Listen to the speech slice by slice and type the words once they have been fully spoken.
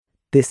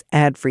This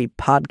ad-free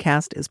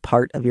podcast is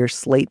part of your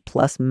Slate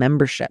Plus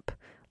membership.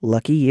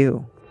 Lucky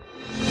you.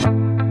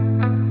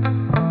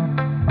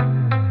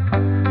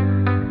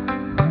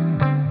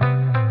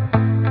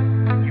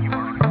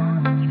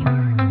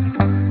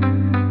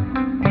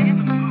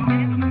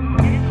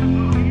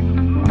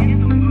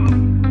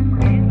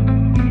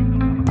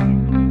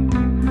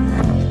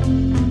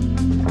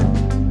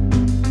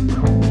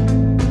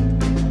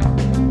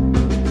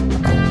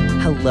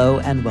 Hello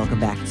and welcome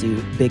back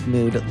to Big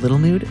Mood, Little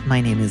Mood.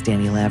 My name is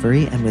Danny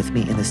Lavery, and with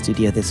me in the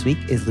studio this week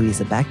is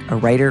Louisa Beck, a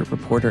writer,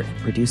 reporter, and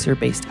producer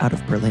based out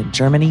of Berlin,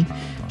 Germany.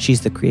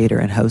 She's the creator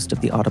and host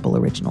of the Audible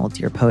original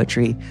Dear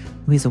Poetry.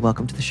 Louisa,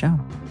 welcome to the show.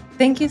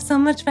 Thank you so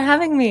much for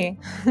having me.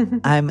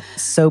 I'm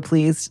so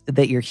pleased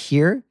that you're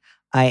here.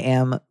 I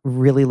am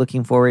really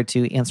looking forward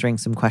to answering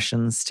some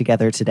questions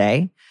together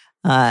today.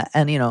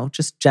 And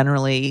just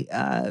generally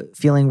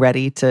feeling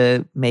ready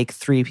to make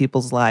three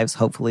people's lives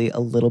hopefully a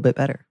little bit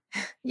better.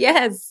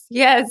 Yes,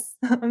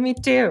 me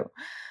too.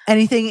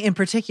 Anything in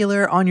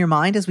particular on your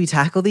mind as we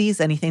tackle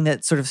these? Anything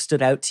that sort of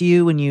stood out to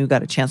you when you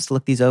got a chance to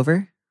look these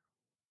over?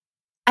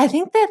 I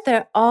think that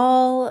they're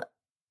all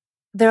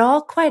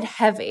quite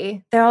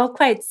heavy. They're all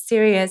quite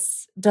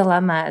serious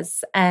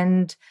dilemmas.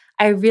 And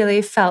I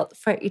really felt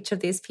for each of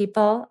these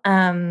people.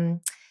 And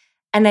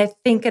I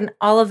think in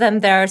all of them,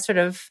 there are sort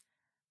of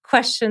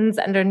questions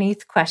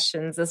underneath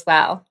questions as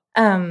well.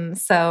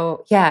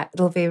 So yeah,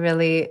 it'll be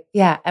really,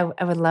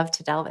 I would love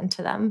to delve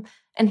into them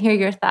and hear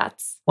your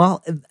thoughts.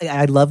 Well,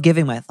 I love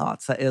giving my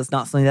thoughts. That is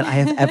not something that I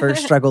have ever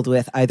struggled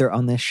with either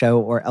on this show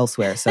or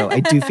elsewhere. So I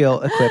do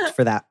feel equipped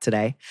for that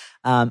today.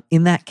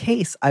 In that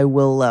case, I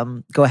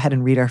will go ahead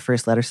and read our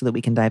first letter so that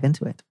we can dive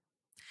into it.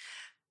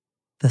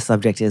 The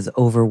subject is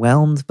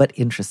overwhelmed but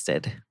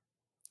interested.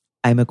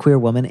 I'm a queer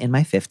woman in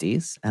my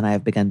 50s, and I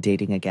have begun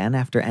dating again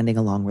after ending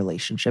a long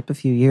relationship a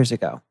few years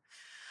ago.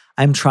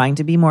 I'm trying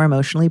to be more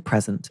emotionally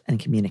present and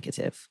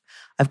communicative.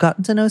 I've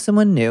gotten to know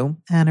someone new,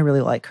 and I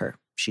really like her.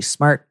 She's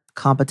smart,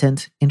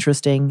 competent,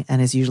 interesting,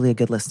 and is usually a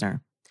good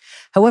listener.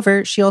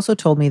 However, she also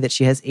told me that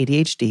she has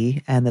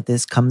ADHD and that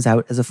this comes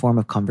out as a form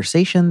of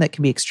conversation that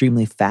can be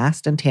extremely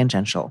fast and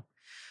tangential.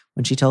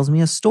 When she tells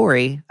me a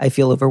story, I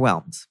feel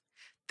overwhelmed.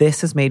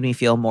 This has made me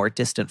feel more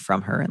distant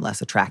from her and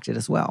less attracted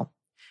as well.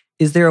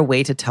 Is there a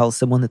way to tell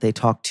someone that they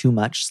talk too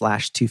much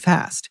 / too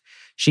fast?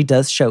 She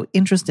does show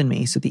interest in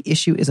me, so the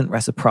issue isn't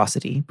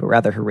reciprocity, but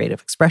rather her rate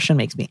of expression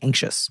makes me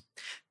anxious.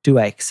 Do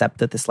I accept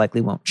that this likely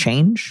won't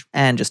change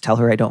and just tell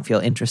her I don't feel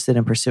interested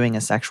in pursuing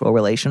a sexual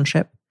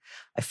relationship?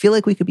 I feel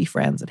like we could be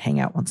friends and hang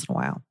out once in a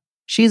while.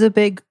 She's a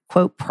big,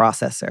 quote,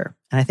 processor,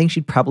 and I think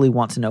she'd probably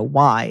want to know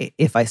why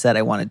if I said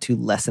I wanted to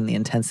lessen the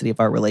intensity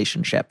of our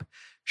relationship.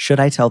 Should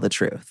I tell the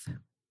truth?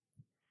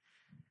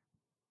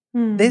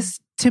 This,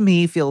 to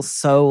me, feels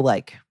so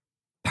like...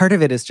 Part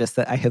of it is just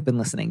that I have been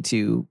listening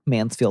to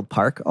Mansfield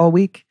Park all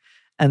week.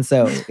 And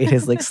so it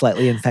has like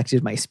slightly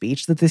infected my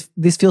speech that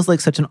this feels like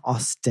such an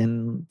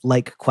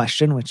Austen-like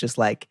question, which is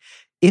like,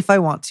 if I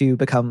want to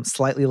become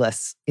slightly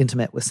less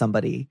intimate with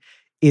somebody,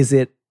 is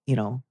it,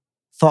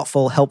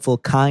 thoughtful, helpful,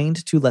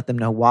 kind to let them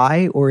know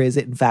why? Or is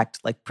it in fact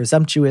like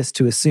presumptuous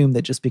to assume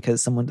that just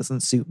because someone doesn't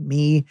suit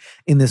me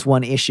in this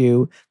one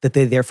issue, that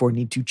they therefore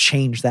need to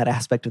change that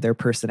aspect of their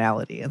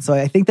personality? And so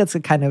I think that's a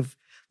kind of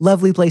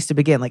lovely place to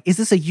begin. Like, is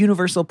this a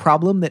universal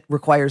problem that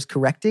requires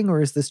correcting,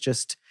 or is this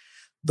just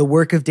the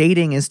work of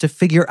dating is to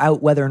figure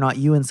out whether or not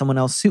you and someone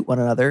else suit one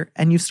another,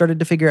 and you've started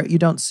to figure out you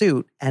don't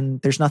suit,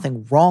 and there's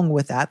nothing wrong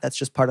with that. That's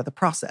just part of the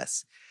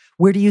process.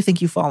 Where do you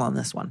think you fall on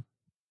this one?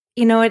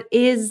 It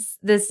is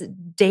this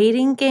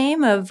dating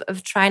game of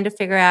trying to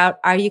figure out,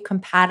 are you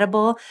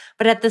compatible?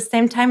 But at the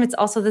same time, it's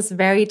also this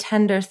very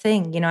tender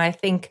thing. I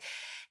think,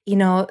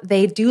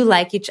 they do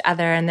like each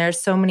other, and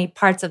there's so many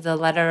parts of the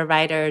letter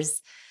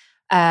writers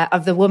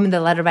of the woman the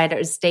letter writer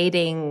is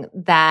dating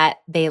that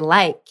they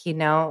like,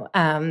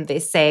 They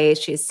say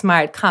she's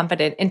smart,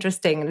 competent,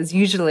 interesting, and is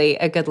usually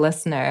a good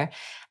listener.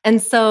 And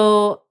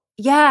so,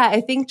 I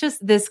think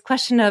just this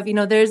question of,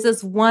 there's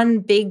this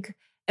one big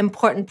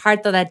important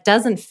part though that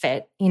doesn't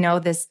fit,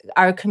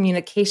 our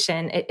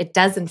communication, it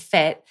doesn't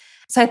fit.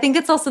 So I think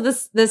it's also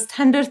this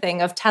tender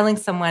thing of telling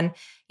someone,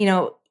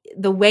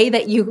 the way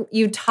that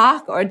you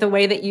talk or the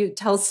way that you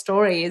tell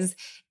stories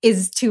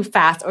is too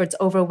fast or it's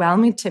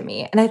overwhelming to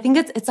me. And I think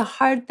it's a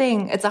hard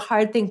thing. It's a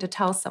hard thing to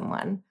tell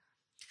someone.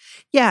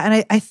 Yeah,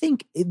 and I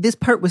think this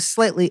part was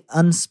slightly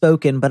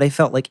unspoken, but I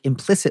felt like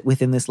implicit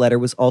within this letter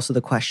was also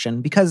the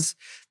question, because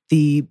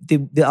the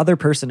other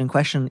person in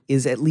question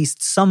is at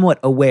least somewhat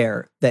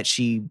aware that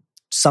she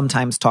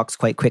sometimes talks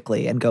quite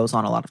quickly and goes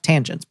on a lot of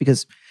tangents,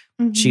 because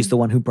she's the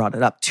one who brought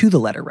it up to the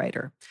letter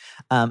writer.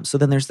 So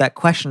then there's that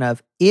question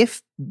of,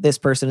 if this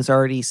person is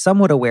already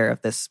somewhat aware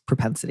of this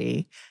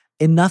propensity,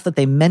 enough that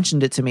they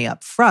mentioned it to me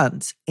up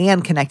front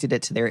and connected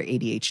it to their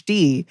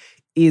ADHD,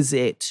 is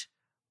it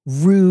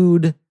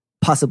rude,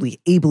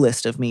 possibly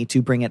ableist of me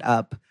to bring it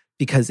up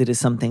because it is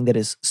something that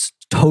is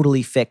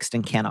totally fixed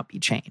and cannot be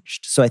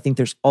changed? So I think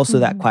there's also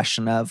that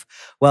question of,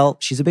 well,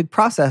 she's a big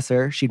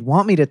processor. She'd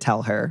want me to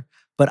tell her,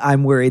 but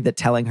I'm worried that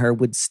telling her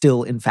would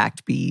still, in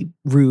fact, be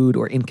rude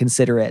or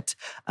inconsiderate,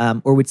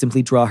 or would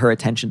simply draw her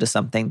attention to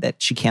something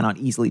that she cannot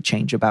easily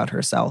change about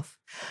herself.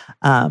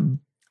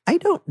 I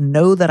don't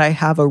know that I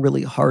have a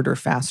really hard or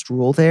fast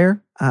rule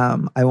there.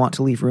 I want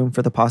to leave room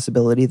for the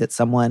possibility that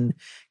someone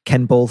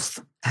can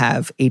both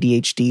have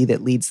ADHD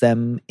that leads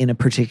them in a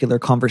particular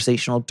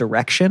conversational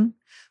direction,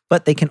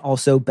 but they can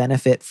also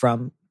benefit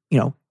from,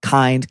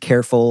 kind,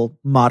 careful,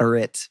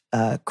 moderate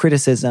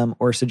criticism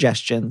or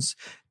suggestions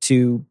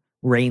to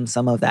rein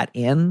some of that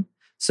in.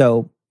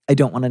 So I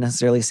don't want to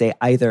necessarily say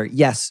either,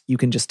 yes, you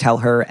can just tell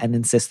her and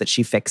insist that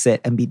she fix it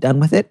and be done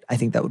with it. I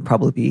think that would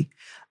probably be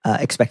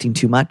expecting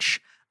too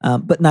much.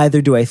 But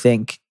neither do I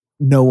think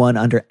no one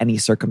under any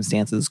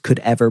circumstances could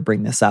ever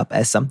bring this up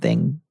as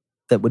something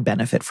that would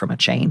benefit from a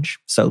change.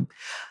 So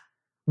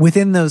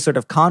within those sort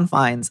of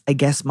confines, I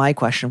guess my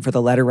question for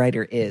the letter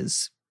writer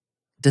is,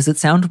 does it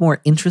sound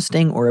more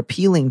interesting or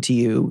appealing to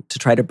you to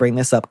try to bring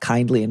this up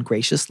kindly and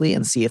graciously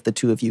and see if the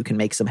two of you can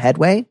make some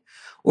headway?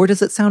 Or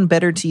does it sound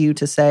better to you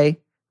to say,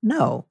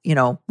 no,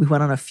 we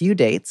went on a few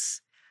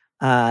dates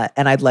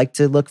and I'd like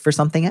to look for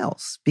something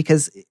else?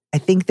 Because I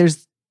think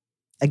there's,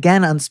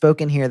 again,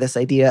 unspoken here, this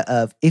idea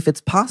of if it's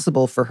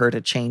possible for her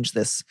to change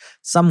this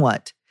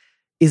somewhat,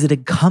 is it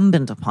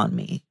incumbent upon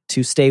me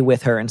to stay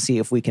with her and see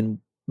if we can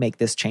make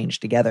this change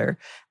together,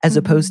 as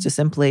opposed to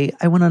simply,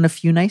 I went on a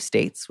few nice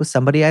dates with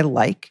somebody I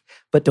like,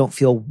 but don't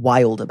feel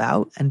wild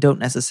about and don't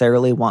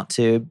necessarily want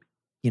to,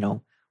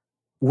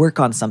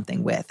 work on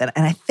something with. And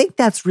I think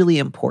that's really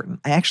important.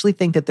 I actually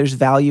think that there's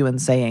value in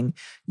saying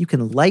you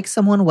can like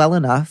someone well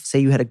enough, say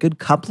you had a good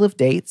couple of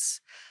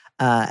dates,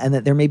 and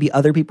that there may be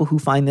other people who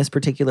find this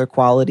particular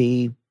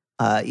quality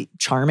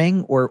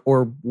charming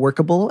or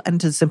workable,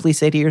 and to simply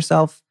say to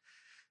yourself,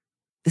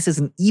 this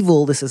isn't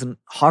evil, this isn't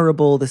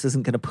horrible, this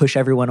isn't going to push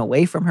everyone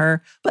away from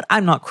her, but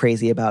I'm not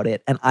crazy about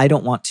it, and I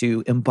don't want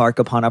to embark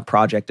upon a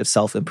project of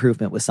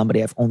self-improvement with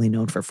somebody I've only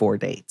known for 4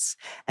 dates.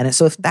 And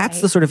so if that's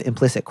the sort of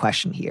implicit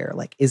question here,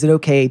 like, is it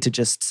okay to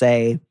just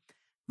say,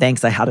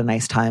 thanks, I had a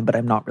nice time, but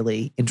I'm not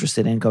really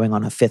interested in going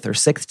on a 5th or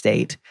 6th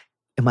date?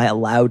 Am I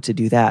allowed to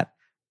do that?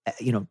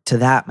 To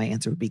that, my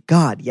answer would be,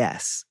 God,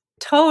 yes.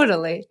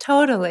 Totally.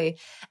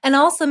 And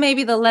also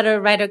maybe the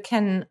letter writer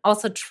can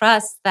also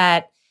trust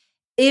that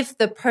if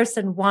the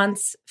person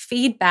wants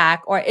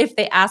feedback or if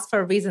they ask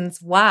for reasons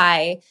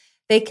why,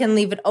 they can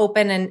leave it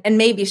open and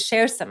maybe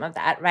share some of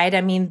that, right?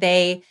 I mean,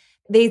 they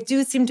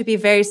do seem to be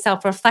very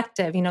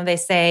self-reflective. They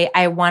say,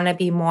 I want to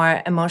be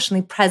more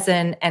emotionally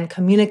present and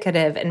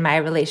communicative in my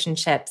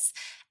relationships.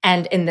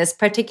 And in this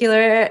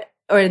particular,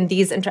 or in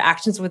these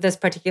interactions with this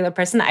particular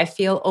person, I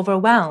feel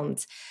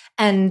overwhelmed.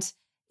 And,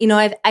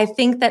 I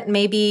think that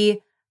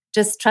maybe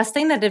just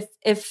trusting that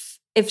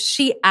if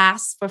she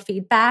asks for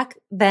feedback,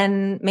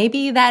 then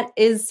maybe that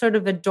is sort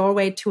of a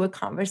doorway to a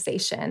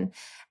conversation.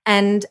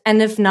 And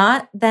if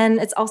not, then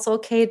it's also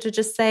okay to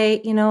just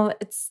say,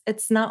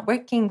 it's not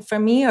working for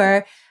me,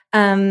 or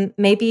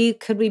maybe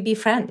could we be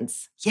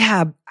friends?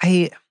 Yeah,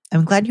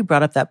 I'm glad you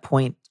brought up that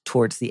point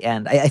towards the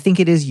end. I think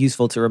it is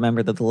useful to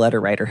remember that the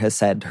letter writer has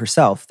said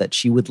herself that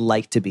she would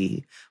like to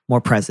be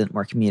more present,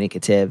 more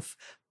communicative.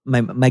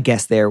 My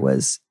guess there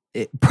was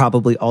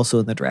probably also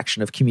in the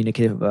direction of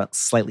communicative about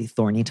slightly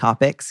thorny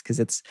topics, because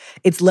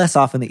it's less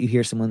often that you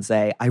hear someone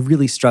say, I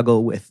really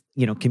struggle with,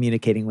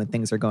 communicating when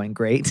things are going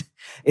great.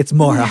 It's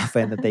more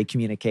often that they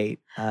communicate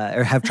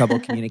or have trouble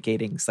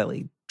communicating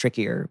slightly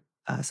trickier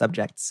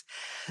subjects.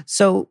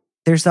 So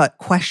there's that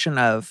question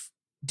of,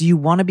 do you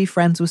want to be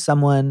friends with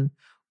someone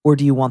or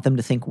do you want them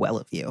to think well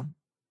of you?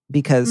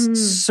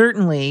 Because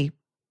certainly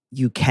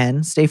you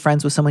can stay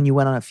friends with someone you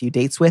went on a few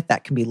dates with.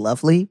 That can be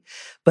lovely.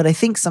 But I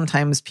think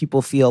sometimes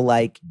people feel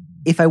like,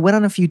 if I went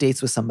on a few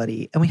dates with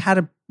somebody and we had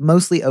a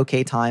mostly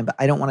okay time, but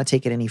I don't want to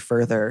take it any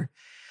further,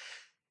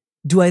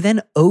 do I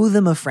then owe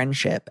them a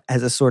friendship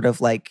as a sort of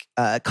like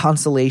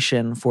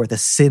consolation for the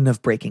sin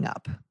of breaking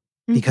up?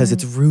 Because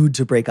it's rude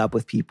to break up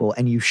with people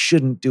and you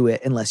shouldn't do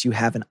it unless you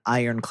have an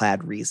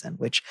ironclad reason,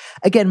 which,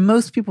 again,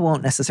 most people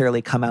won't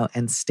necessarily come out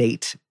and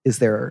state is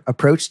their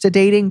approach to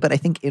dating. But I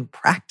think in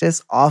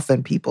practice,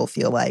 often people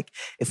feel like,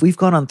 if we've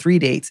gone on 3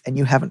 dates and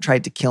you haven't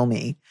tried to kill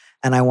me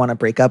and I want to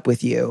break up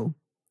with you,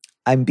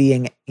 I'm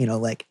being,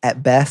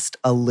 at best,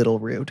 a little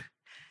rude.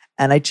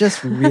 And I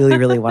just really,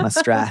 really want to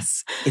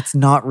stress, it's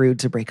not rude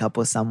to break up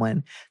with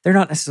someone. They're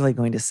not necessarily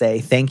going to say,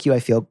 thank you, I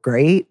feel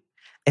great.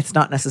 It's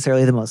not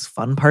necessarily the most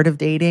fun part of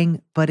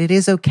dating, but it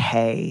is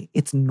okay.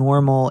 It's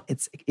normal.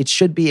 It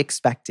should be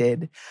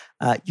expected.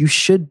 You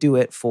should do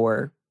it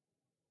for,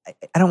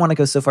 I don't want to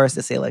go so far as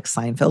to say like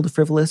Seinfeld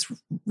frivolous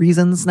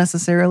reasons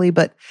necessarily,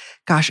 but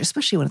gosh,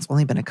 especially when it's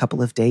only been a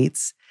couple of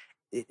dates,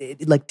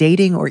 like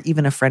dating or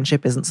even a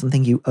friendship isn't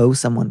something you owe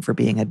someone for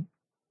being a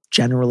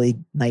generally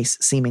nice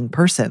seeming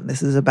person.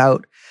 This is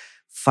about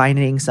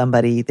finding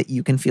somebody that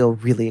you can feel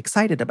really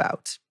excited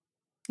about.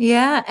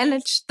 Yeah,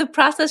 and the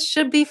process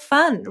should be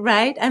fun,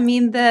 right? I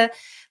mean, the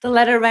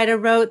letter writer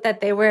wrote that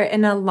they were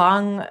in a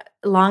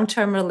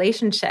long-term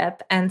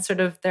relationship and sort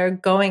of they're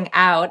going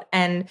out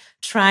and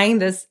trying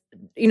this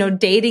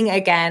dating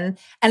again.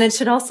 And it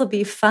should also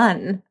be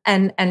fun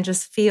and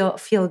just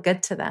feel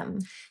good to them.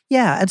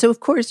 Yeah. And so, of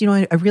course,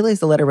 I realize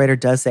the letter writer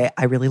does say,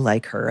 I really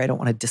like her. I don't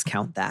want to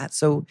discount that.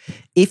 So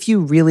if you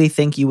really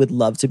think you would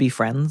love to be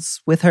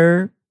friends with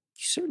her,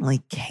 you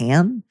certainly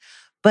can.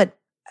 But,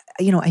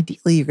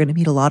 ideally, you're going to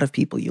meet a lot of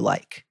people you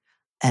like.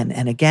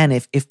 And again,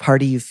 if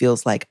part of you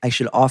feels like I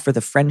should offer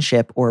the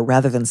friendship, or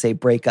rather than say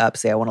break up,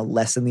 say I want to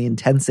lessen the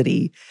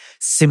intensity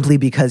simply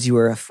because you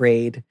are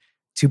afraid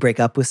to break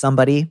up with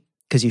somebody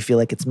because you feel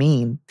like it's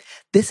mean,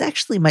 this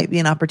actually might be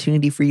an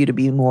opportunity for you to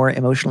be more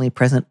emotionally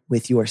present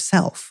with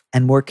yourself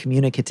and more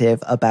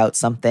communicative about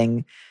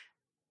something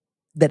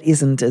that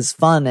isn't as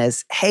fun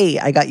as, hey,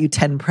 I got you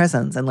 10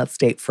 presents and let's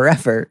date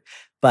forever,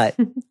 but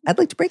I'd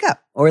like to break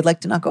up or I'd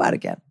like to not go out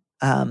again.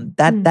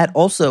 That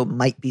also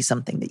might be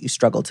something that you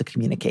struggle to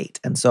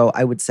communicate. And so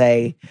I would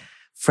say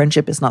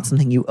friendship is not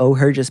something you owe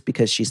her just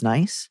because she's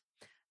nice.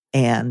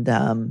 And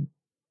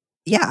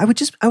I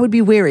would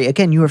be wary.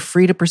 Again, you are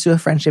free to pursue a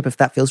friendship if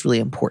that feels really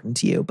important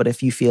to you. But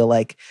if you feel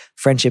like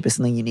friendship is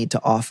something you need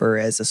to offer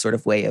as a sort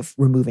of way of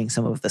removing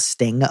some of the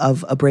sting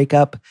of a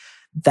breakup,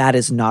 that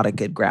is not a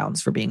good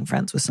grounds for being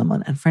friends with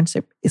someone. And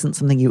friendship isn't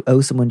something you owe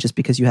someone just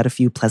because you had a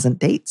few pleasant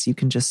dates. You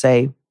can just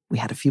say, we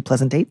had a few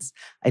pleasant dates.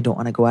 I don't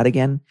want to go out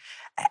again.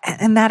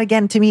 And that,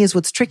 again, to me is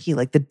what's tricky.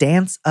 Like the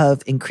dance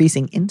of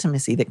increasing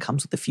intimacy that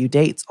comes with a few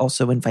dates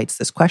also invites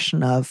this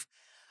question of,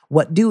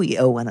 what do we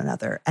owe one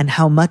another? And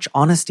how much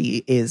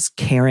honesty is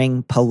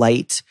caring,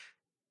 polite,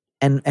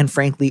 and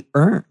frankly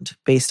earned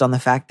based on the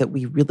fact that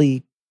we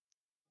really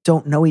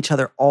don't know each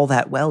other all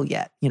that well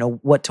yet.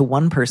 What to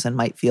one person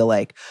might feel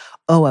like,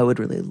 oh, I would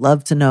really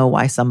love to know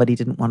why somebody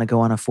didn't want to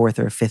go on a fourth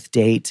or a fifth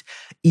date,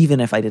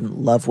 even if I didn't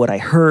love what I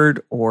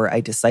heard or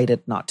I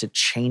decided not to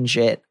change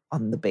it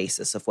on the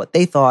basis of what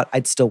they thought,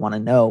 I'd still want to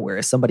know.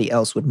 Whereas somebody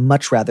else would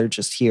much rather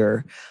just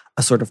hear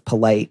a sort of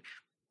polite,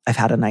 I've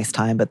had a nice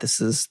time, but this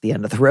is the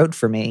end of the road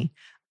for me,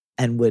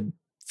 and would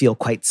feel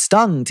quite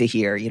stung to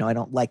hear, I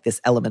don't like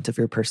this element of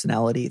your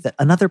personality that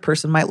another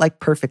person might like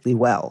perfectly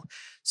well.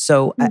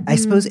 So I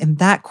suppose in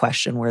that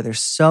question where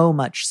there's so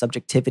much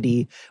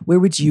subjectivity, where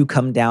would you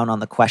come down on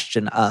the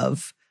question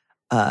of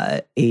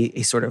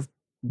a sort of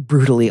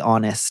brutally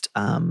honest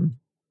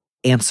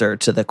answer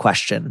to the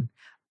question,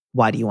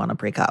 why do you want to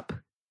break up?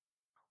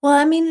 Well,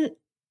 I mean,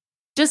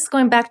 just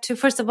going back to,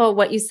 first of all,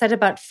 what you said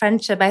about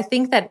friendship, I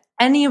think that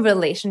any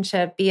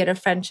relationship, be it a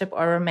friendship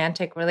or a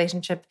romantic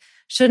relationship,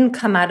 shouldn't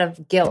come out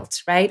of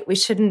guilt, right? We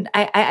shouldn't,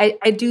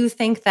 I do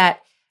think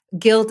that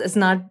guilt is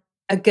not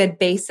a good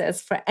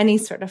basis for any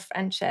sort of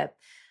friendship.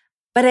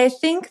 But I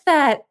think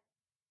that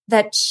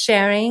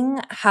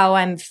sharing how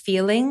I'm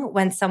feeling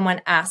when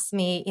someone asks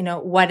me,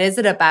 what is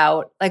it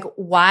about? Like,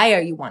 why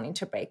are you wanting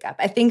to break up?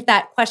 I think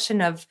that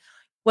question of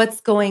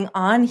what's going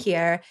on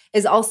here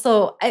is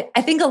also,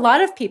 I think a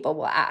lot of people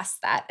will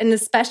ask that. And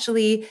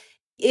especially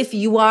if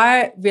you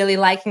are really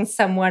liking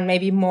someone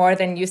maybe more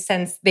than you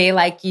sense they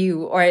like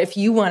you, or if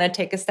you want to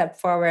take a step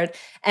forward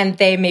and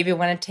they maybe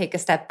want to take a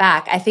step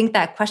back. I think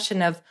that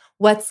question of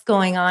what's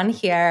going on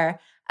here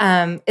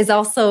is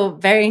also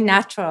very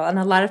natural. And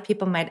a lot of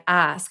people might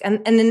ask.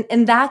 And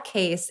in that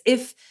case,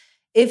 if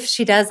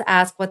she does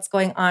ask what's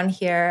going on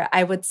here,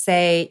 I would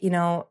say,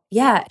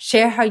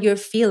 share how you're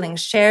feeling,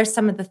 share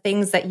some of the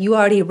things that you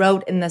already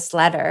wrote in this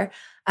letter,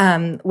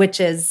 which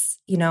is,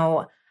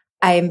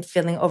 I'm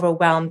feeling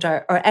overwhelmed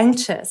or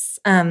anxious,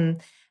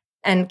 and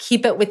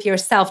keep it with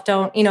yourself.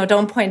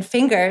 Don't point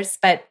fingers,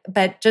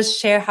 but just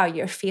share how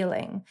you're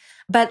feeling.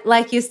 But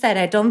like you said,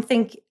 I don't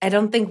think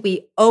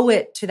we owe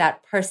it to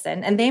that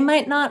person, and they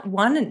might not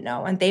want to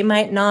know, and they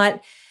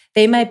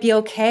might be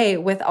okay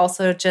with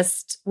also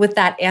just with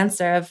that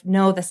answer of,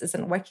 no, this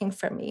isn't working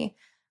for me.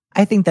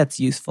 I think that's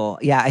useful.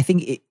 Yeah, I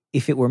think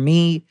if it were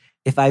me,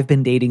 if I've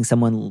been dating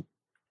someone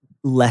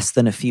less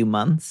than a few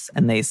months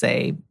and they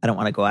say, I don't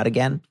want to go out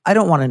again, I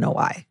don't want to know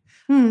why.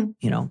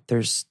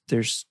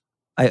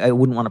 I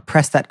wouldn't want to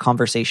press that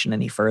conversation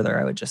any further.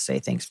 I would just say,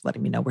 thanks for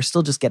letting me know. We're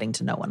still just getting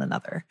to know one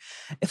another.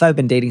 If I've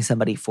been dating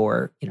somebody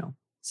for,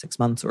 6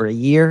 months or a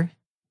year,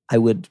 I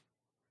would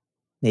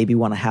maybe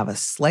want to have a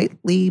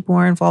slightly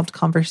more involved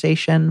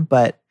conversation.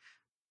 But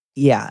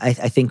yeah, I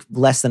think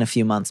less than a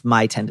few months,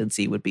 my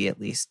tendency would be at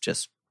least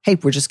just, hey,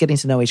 we're just getting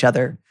to know each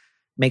other.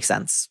 Makes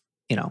sense.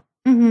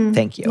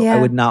 Thank you. Yeah. I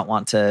would not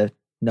want to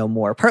know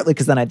more, partly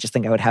because then I just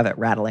think I would have it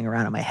rattling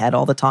around in my head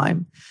all the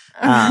time.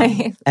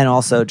 Right. And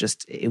also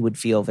just, it would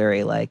feel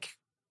very like,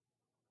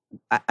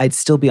 I'd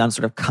still be on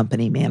sort of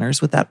company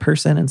manners with that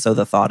person. And so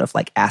the thought of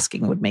like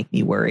asking would make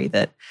me worry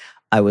that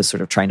I was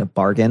sort of trying to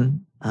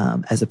bargain,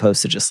 as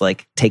opposed to just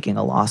like taking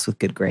a loss with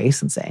good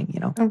grace and saying,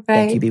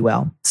 thank you, be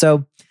well.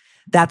 So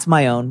that's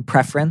my own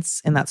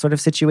preference in that sort of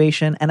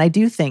situation. And I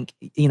do think,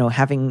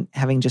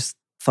 having just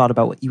thought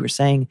about what you were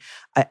saying,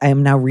 I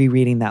am now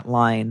rereading that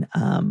line.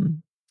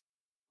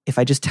 If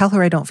I just tell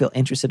her I don't feel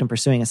interested in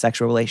pursuing a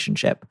sexual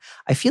relationship,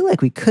 I feel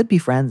like we could be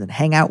friends and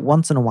hang out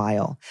once in a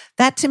while.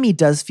 That to me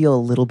does feel a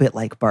little bit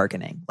like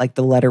bargaining, like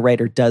the letter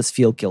writer does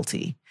feel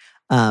guilty,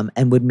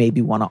 and would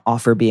maybe want to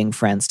offer being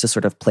friends to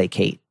sort of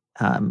placate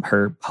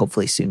her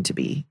hopefully soon to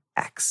be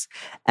ex.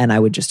 And I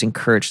would just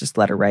encourage this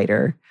letter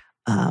writer,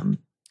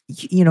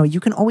 you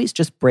can always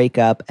just break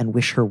up and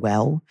wish her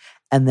well.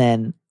 And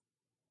then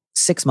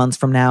 6 months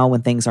from now,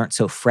 when things aren't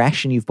so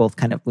fresh and you've both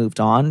kind of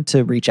moved on,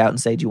 to reach out and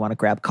say, do you want to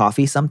grab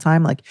coffee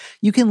sometime? Like,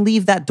 you can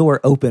leave that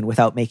door open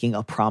without making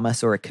a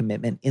promise or a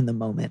commitment in the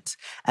moment.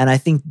 And I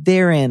think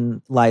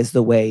therein lies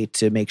the way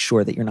to make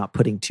sure that you're not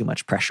putting too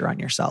much pressure on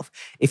yourself.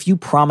 If you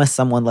promise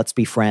someone, let's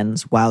be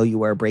friends, while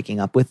you are breaking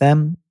up with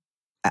them,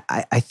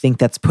 I think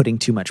that's putting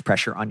too much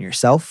pressure on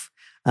yourself.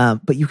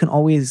 But you can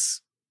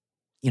always,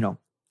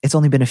 it's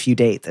only been a few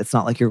dates. It's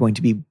not like you're going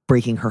to be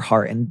breaking her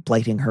heart and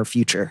blighting her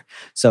future.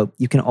 So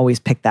you can always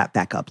pick that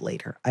back up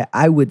later.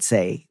 I would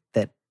say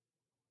that,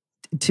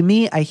 to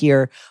me, I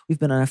hear we've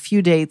been on a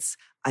few dates.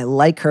 I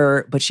like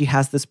her, but she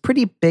has this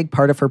pretty big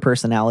part of her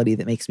personality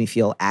that makes me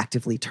feel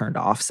actively turned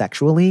off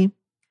sexually.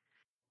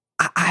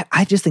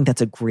 I just think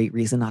that's a great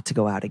reason not to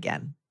go out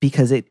again,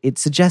 because it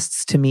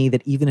suggests to me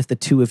that even if the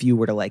two of you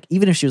were to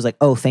even if she was like,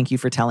 oh, thank you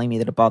for telling me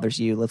that it bothers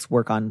you, let's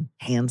work on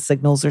hand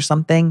signals or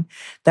something,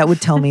 that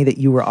would tell me that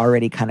you were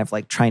already kind of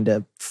trying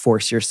to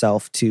force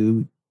yourself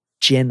to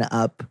gin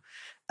up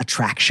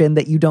attraction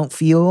that you don't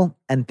feel.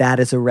 And that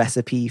is a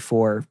recipe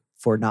for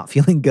not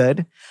feeling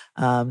good.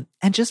 And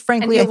just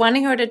frankly, and you're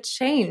wanting her to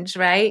change,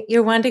 right?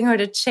 You're wanting her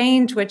to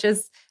change, which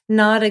is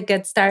not a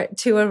good start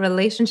to a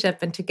relationship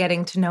and to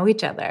getting to know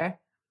each other.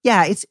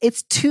 Yeah,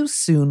 it's too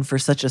soon for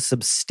such a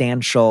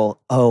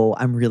substantial, oh,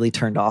 I'm really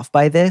turned off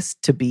by this,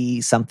 to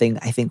be something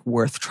I think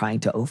worth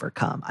trying to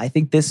overcome. I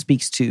think this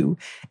speaks to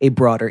a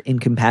broader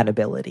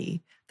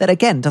incompatibility that,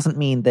 again, doesn't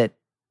mean that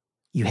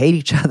you hate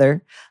each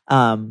other.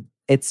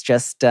 It's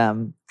just,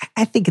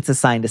 I think it's a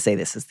sign to say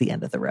this is the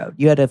end of the road.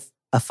 You had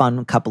a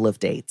fun couple of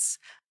dates,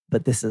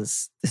 but this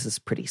is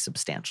pretty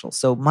substantial.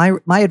 So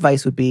my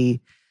advice would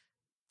be,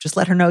 just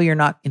let her know you're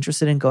not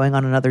interested in going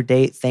on another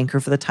date. Thank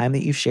her for the time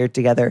that you've shared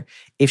together.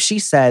 If she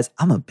says,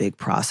 I'm a big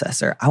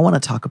processor, I want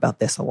to talk about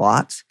this a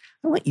lot,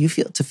 I want you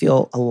to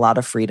feel a lot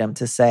of freedom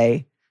to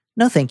say,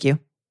 no, thank you.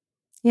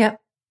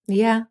 Yep.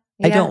 Yeah.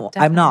 I don't,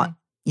 definitely. I'm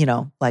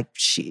not,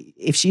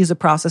 if she's a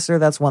processor,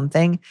 that's one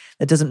thing.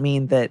 That doesn't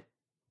mean that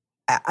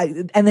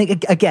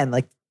again,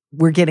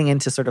 we're getting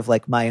into sort of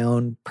my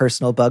own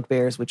personal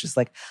bugbears, which is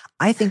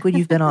I think when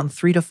you've been on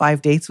 3 to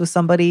 5 dates with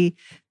somebody,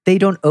 they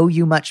don't owe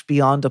you much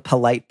beyond a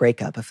polite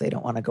breakup if they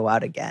don't want to go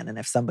out again. And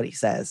if somebody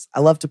says,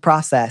 I love to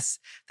process,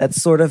 that's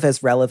sort of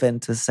as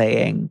relevant to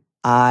saying,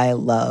 I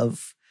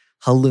love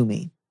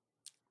halloumi.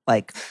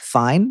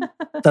 Fine,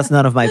 that's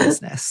none of my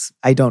business.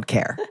 I don't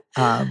care.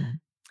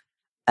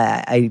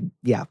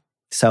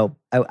 So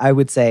I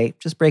would say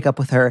just break up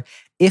with her.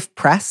 If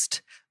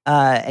pressed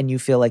and you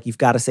feel like you've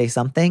got to say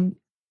something,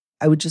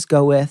 I would just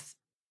go with,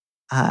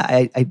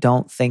 I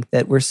don't think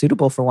that we're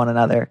suitable for one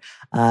another.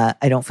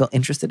 I don't feel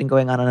interested in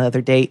going on another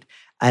date.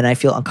 And I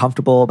feel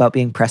uncomfortable about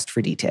being pressed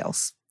for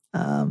details.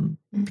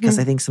 Because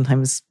I think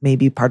sometimes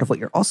maybe part of what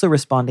you're also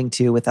responding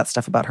to with that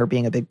stuff about her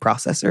being a big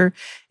processor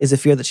is a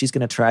fear that she's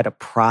going to try to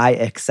pry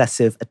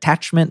excessive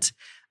attachment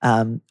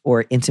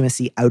or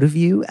intimacy out of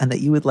you, and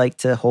that you would like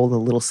to hold a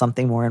little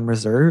something more in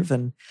reserve.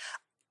 And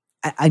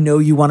I know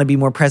you want to be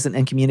more present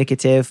and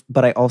communicative,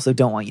 but I also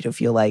don't want you to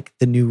feel like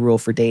the new rule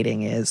for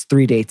dating is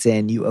 3 dates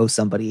in, you owe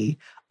somebody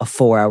a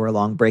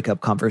 4-hour-long breakup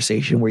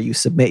conversation where you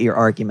submit your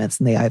arguments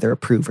and they either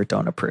approve or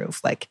don't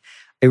approve. I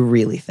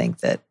really think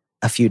that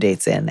a few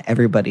dates in,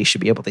 everybody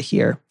should be able to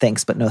hear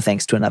thanks, but no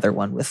thanks to another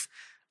one with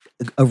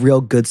a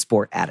real good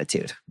sport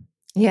attitude.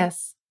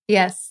 Yes,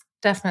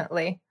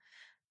 definitely.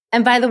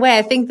 And by the way,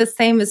 I think the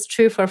same is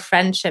true for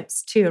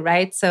friendships too,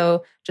 right?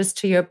 So just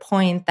to your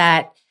point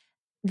that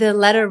the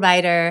letter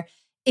writer,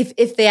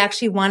 if they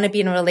actually want to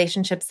be in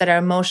relationships that are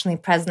emotionally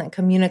present and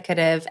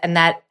communicative, and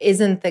that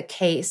isn't the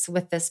case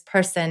with this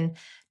person,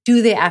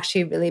 do they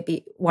actually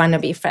really want to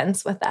be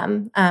friends with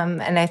them?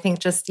 And I think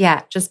just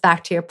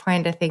back to your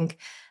point, I think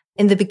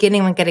in the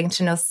beginning when getting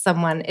to know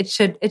someone, it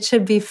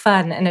should be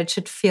fun and it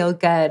should feel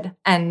good,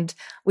 and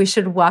we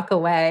should walk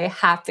away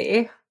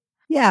happy.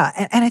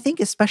 Yeah, and I think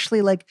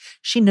especially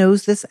she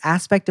knows this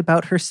aspect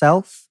about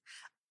herself.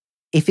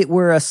 If it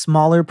were a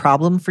smaller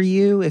problem for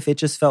you, if it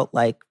just felt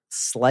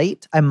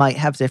slight, I might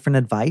have different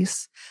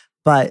advice.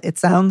 But it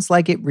sounds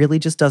like it really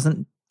just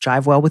doesn't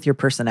jive well with your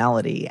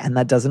personality. And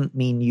that doesn't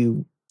mean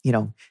you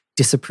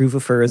disapprove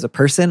of her as a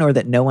person, or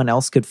that no one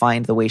else could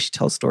find the way she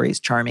tells stories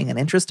charming and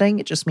interesting.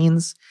 It just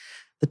means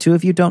the two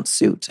of you don't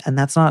suit. And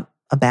that's not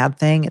a bad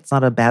thing. It's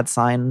not a bad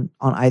sign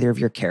on either of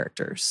your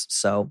characters.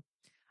 So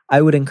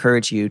I would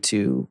encourage you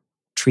to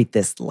treat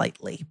this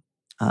lightly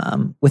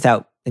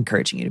without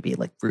encouraging you to be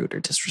rude or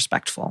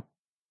disrespectful.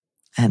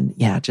 And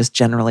just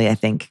generally, I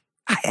think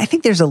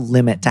there's a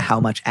limit to how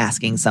much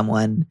asking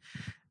someone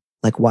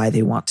why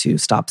they want to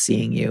stop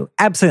seeing you,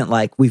 absent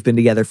we've been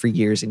together for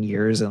years and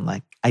years and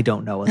I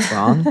don't know what's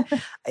wrong.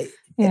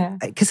 Yeah.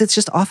 Because it's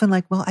just often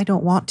well, I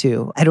don't want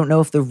to. I don't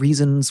know if the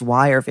reasons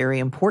why are very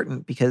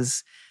important,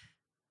 because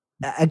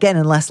again,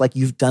 unless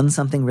you've done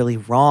something really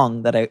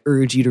wrong that I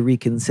urge you to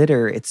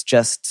reconsider, it's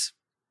just,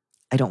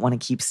 I don't want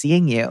to keep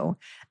seeing you.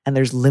 and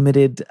there's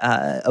limited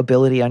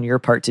ability on your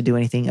part to do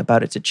anything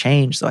about it to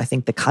change. So I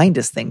think the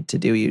kindest thing to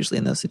do usually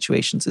in those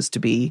situations is to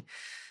be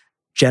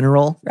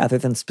general rather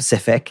than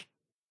specific,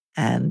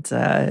 and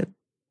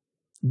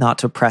not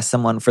to press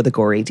someone for the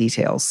gory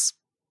details.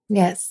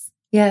 Yes,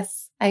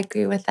 I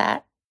agree with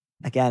that.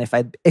 Again, if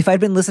I'd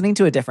been listening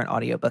to a different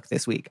audiobook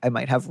this week, I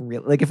might have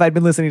if I'd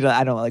been listening to,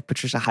 I don't know, like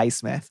Patricia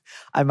Highsmith,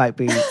 I might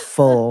be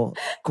full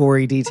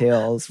gory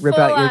details, rip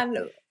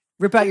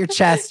out your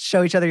chest,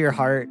 show each other your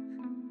heart,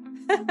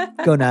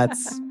 go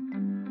nuts.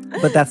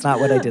 But that's not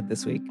what I did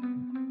this week.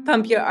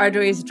 Pump your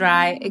arteries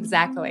dry,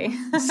 exactly.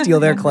 Steal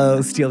their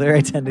clothes, steal their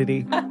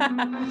identity.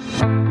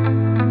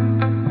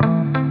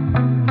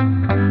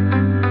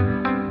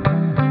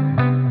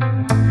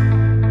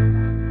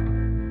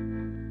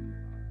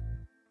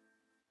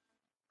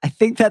 I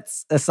think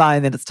that's a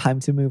sign that it's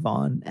time to move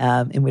on.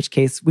 In which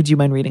case, would you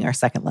mind reading our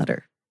second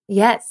letter?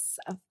 Yes,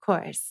 of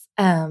course.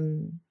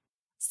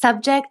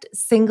 Subject,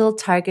 single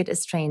target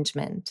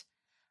estrangement.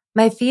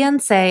 My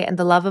fiancé and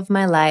the love of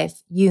my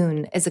life,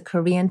 Yoon, is a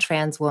Korean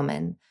trans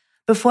woman.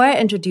 Before I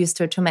introduced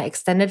her to my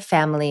extended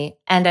family,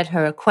 and at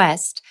her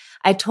request,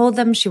 I told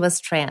them she was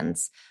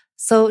trans,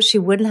 so she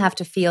wouldn't have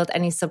to field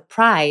any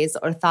surprise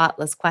or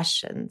thoughtless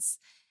questions.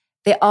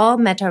 They all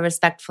met her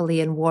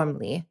respectfully and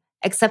warmly,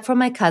 except for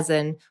my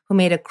cousin, who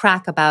made a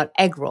crack about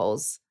egg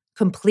rolls,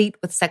 complete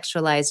with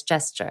sexualized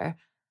gesture.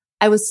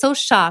 I was so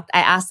shocked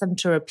I asked them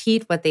to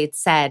repeat what they'd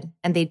said,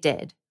 and they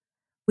did.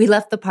 We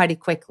left the party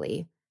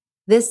quickly.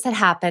 This had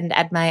happened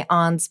at my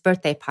aunt's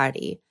birthday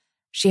party.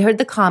 She heard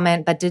the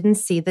comment but didn't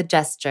see the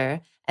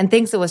gesture and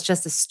thinks it was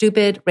just a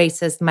stupid,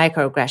 racist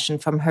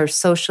microaggression from her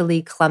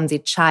socially clumsy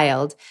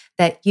child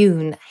that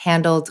Yoon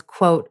handled,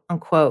 quote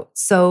unquote,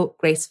 so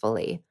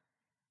gracefully.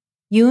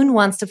 Yoon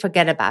wants to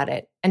forget about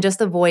it and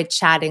just avoid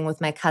chatting with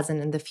my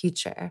cousin in the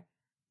future.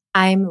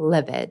 I'm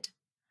livid.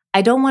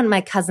 I don't want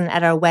my cousin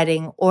at our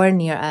wedding or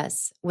near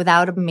us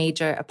without a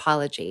major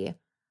apology.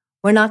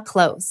 We're not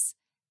close.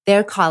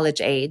 They're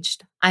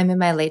college-aged. I'm in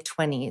my late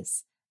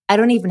 20s. I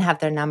don't even have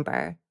their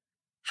number.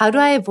 How do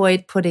I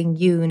avoid putting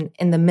Yoon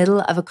in the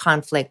middle of a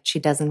conflict she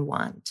doesn't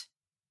want?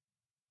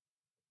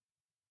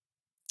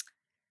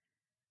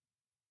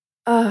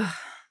 Oh,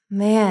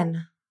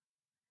 man.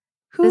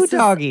 Who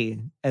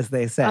doggy, as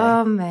they say.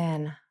 Oh,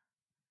 man.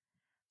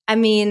 I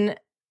mean,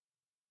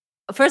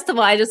 first of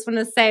all, I just want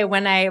to say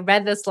when I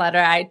read this letter,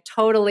 I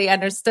totally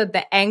understood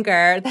the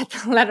anger that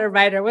the letter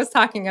writer was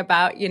talking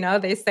about. You know,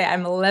 they say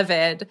I'm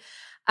livid.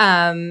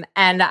 And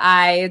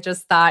I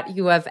just thought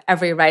you have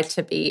every right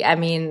to be. I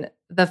mean,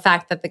 the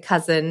fact that the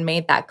cousin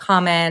made that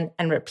comment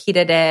and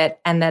repeated it,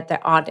 and that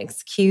their odd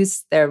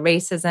excuse, their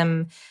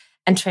racism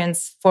and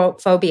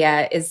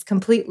transphobia is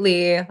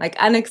completely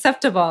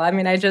unacceptable. I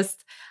mean,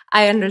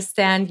 I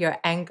understand your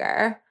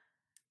anger.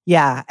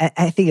 Yeah,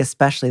 I think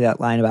especially that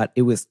line about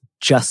it was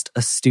just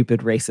a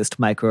stupid racist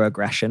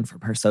microaggression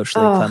from her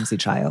socially clumsy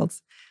child.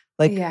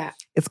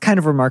 It's kind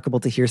of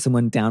remarkable to hear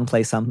someone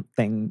downplay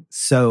something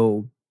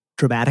so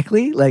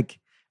dramatically.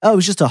 It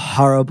was just a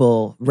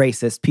horrible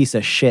racist piece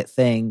of shit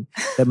thing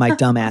that my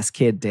dumbass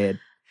kid did,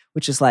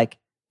 which is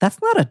that's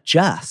not a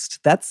just.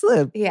 That's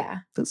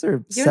those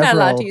are You're not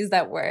allowed to use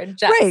that word,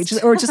 just.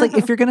 Right. Or just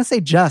if you're going to say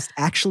just,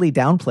 actually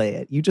downplay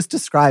it. You just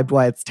described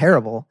why it's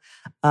terrible.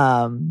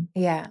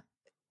 Yeah.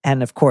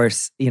 And of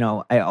course,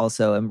 I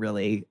also am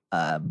really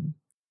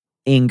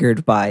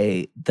angered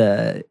by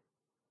the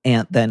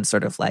aunt then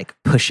sort of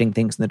pushing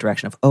things in the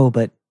direction of,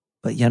 but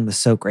Yun was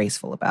so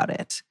graceful about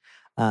it,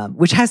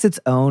 which has its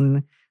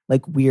own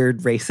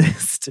weird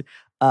racist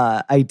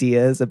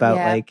ideas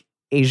about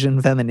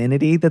Asian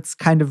femininity that's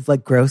kind of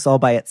gross all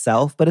by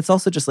itself. But it's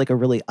also just a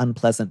really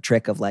unpleasant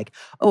trick of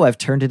I've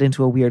turned it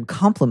into a weird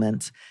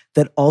compliment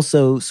that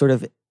also sort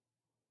of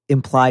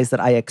implies that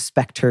I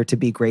expect her to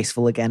be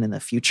graceful again in the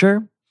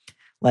future.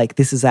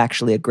 This is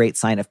actually a great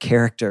sign of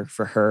character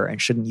for her,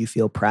 and shouldn't you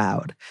feel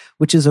proud?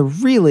 Which is a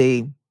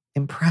really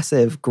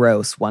impressive,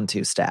 gross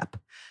 1-2 step.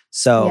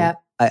 So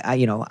yep.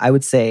 I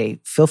would say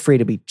feel free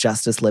to be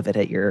just as livid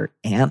at your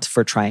aunt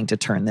for trying to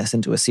turn this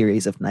into a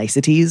series of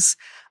niceties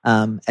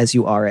as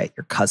you are at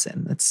your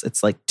cousin.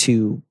 It's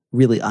two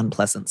really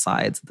unpleasant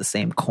sides of the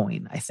same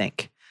coin, I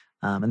think.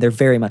 And they're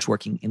very much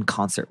working in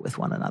concert with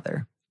one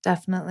another.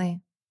 Definitely.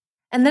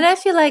 And then I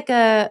feel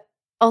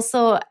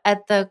also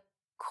at the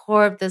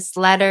core of this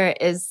letter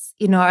is,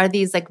 are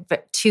these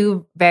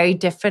two very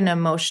different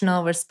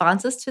emotional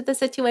responses to the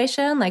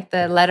situation?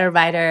 The letter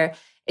writer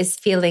is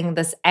feeling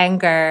this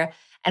anger,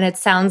 and it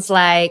sounds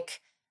like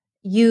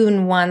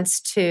Yoon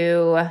wants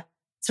to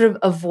sort of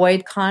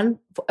avoid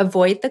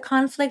the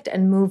conflict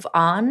and move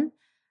on.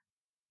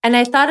 And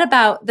I thought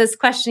about this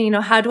question,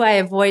 how do I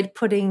avoid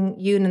putting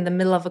Yoon in the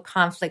middle of a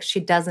conflict she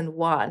doesn't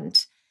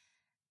want?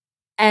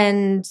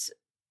 And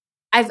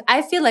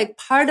I feel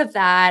part of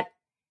that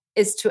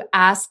is to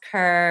ask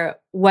her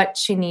what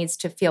she needs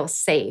to feel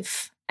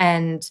safe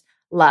and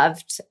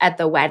loved at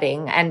the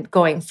wedding and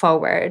going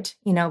forward,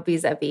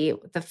 vis-a-vis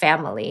the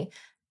family,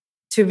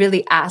 to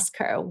really ask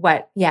her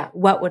what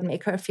would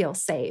make her feel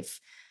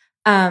safe.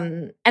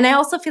 And I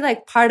also feel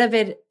like part of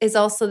it is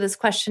also this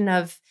question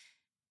of,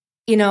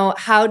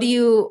 how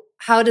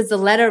does the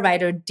letter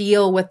writer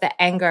deal with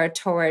the anger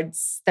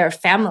towards their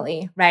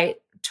family, right?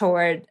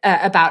 Toward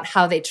about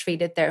how they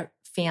treated their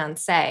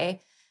fiance.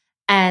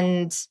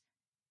 And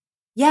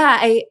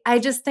yeah, I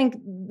just think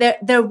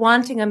they're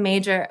wanting a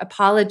major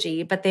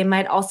apology, but they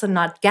might also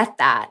not get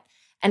that.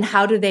 And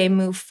how do they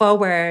move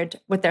forward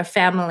with their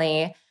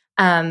family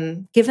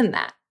given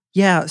that?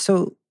 Yeah,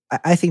 so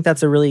I think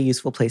that's a really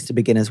useful place to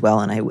begin as well.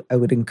 And I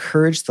would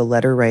encourage the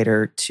letter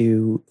writer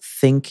to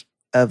think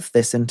of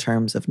this in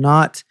terms of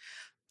not,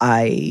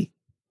 you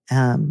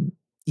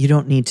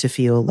don't need to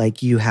feel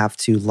like you have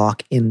to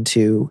lock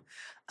into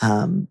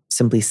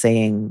simply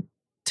saying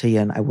to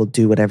Yun, I will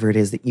do whatever it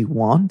is that you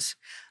want.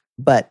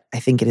 But I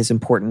think it is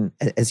important,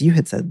 as you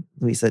had said,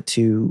 Louisa,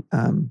 to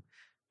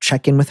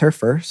check in with her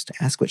first,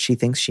 ask what she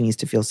thinks she needs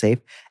to feel safe,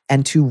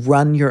 and to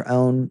run your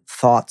own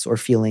thoughts or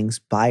feelings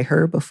by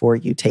her before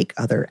you take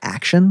other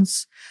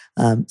actions,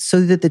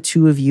 so that the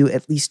two of you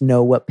at least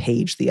know what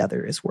page the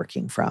other is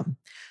working from.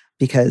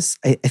 Because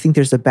I think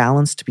there's a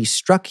balance to be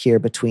struck here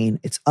between,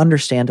 it's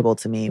understandable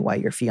to me why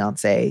your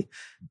fiance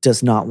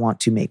does not want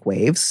to make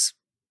waves,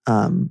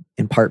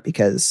 in part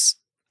because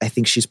I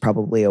think she's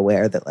probably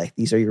aware that like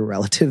these are your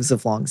relatives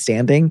of long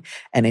standing.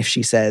 And if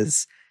she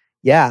says,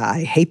 yeah,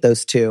 I hate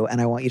those two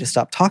and I want you to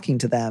stop talking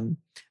to them,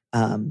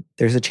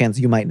 there's a chance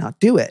you might not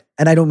do it.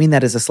 And I don't mean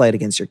that as a slight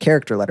against your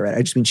character, letter writer.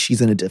 I just mean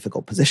she's in a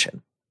difficult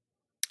position.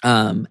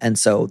 And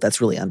so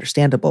that's really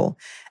understandable.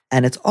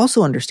 And it's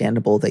also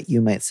understandable that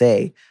you might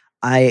say,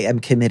 I am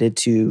committed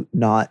to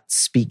not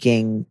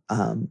speaking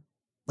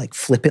like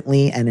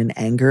flippantly and in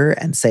anger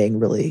and saying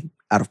really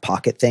out of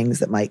pocket things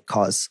that might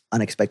cause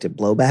unexpected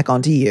blowback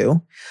onto you.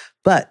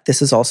 But this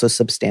has also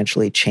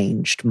substantially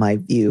changed my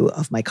view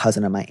of my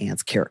cousin and my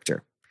aunt's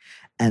character.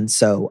 And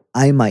so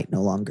I might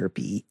no longer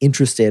be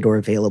interested or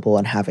available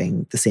in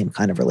having the same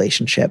kind of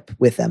relationship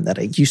with them that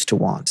I used to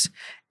want.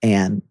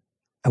 And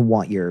I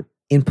want your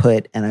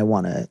input and I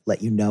want to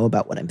let you know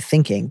about what I'm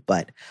thinking,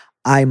 but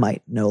I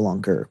might no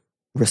longer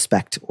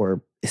respect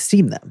or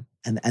esteem them.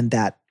 And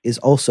that is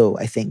also,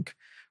 I think,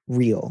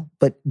 real.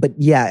 But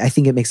yeah, I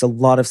think it makes a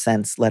lot of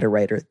sense, letter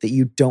writer, that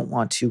you don't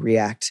want to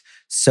react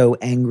so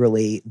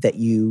angrily that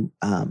you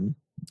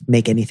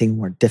make anything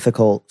more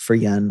difficult for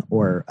Yun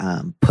or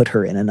put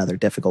her in another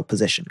difficult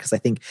position. Because I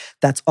think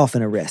that's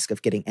often a risk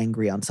of getting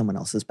angry on someone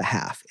else's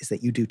behalf, is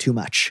that you do too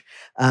much.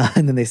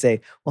 And then they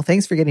say, well,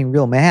 thanks for getting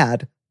real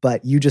mad,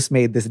 but you just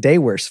made this day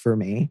worse for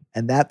me.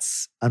 And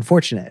that's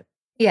unfortunate.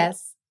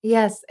 Yes,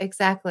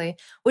 exactly.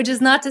 Which is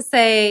not to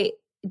say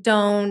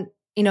don't,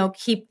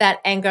 keep that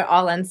anger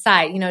all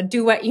inside.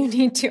 Do what you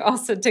need to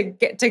also to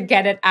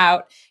get it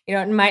out.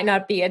 It might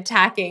not be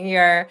attacking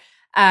your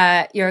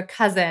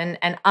cousin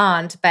and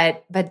aunt,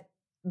 but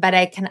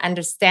I can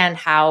understand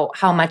how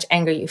much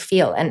anger you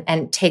feel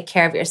and take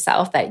care of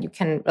yourself, that you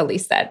can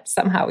release that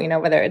somehow,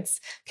 whether it's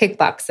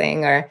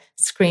kickboxing or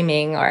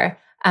screaming or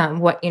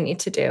what you need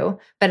to do.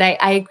 But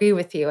I agree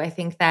with you. I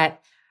think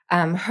that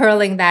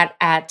hurling that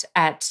at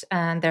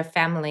their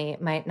family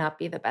might not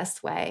be the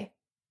best way.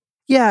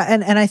 Yeah,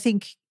 and I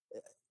think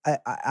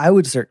I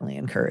would certainly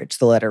encourage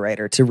the letter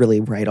writer to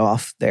really write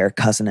off their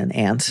cousin and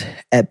aunt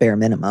at bare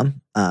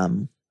minimum.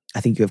 I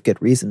think you have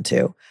good reason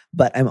to.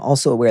 But I'm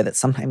also aware that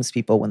sometimes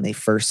people, when they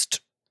first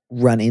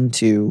run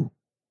into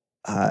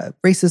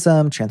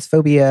racism,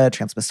 transphobia,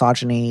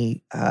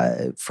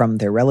 transmisogyny from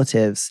their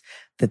relatives,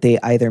 that they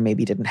either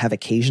maybe didn't have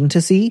occasion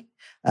to see,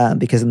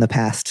 because in the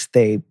past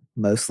they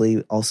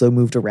mostly also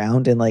moved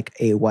around in like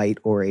a white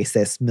or a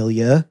cis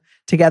milieu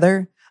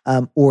together,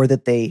 or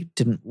that they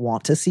didn't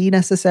want to see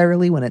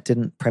necessarily when it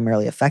didn't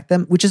primarily affect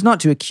them, which is not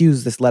to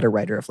accuse this letter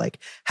writer of like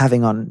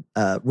having on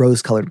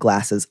rose-colored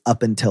glasses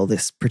up until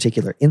this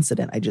particular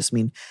incident. I just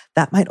mean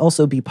that might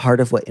also be part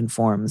of what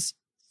informs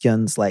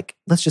Yun's like,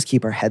 let's just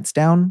keep our heads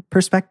down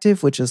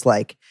perspective, which is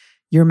like,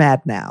 you're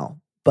mad now,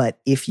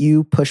 but if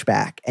you push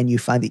back and you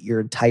find that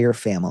your entire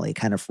family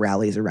kind of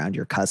rallies around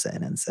your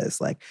cousin and says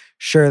like,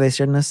 sure, they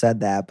shouldn't have said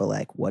that, but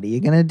like, what are you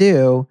going to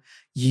do?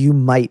 You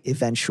might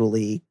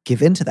eventually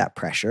give into that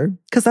pressure,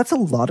 because that's a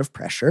lot of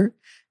pressure.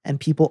 And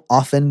people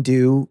often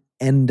do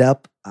end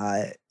up,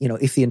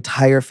 if the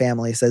entire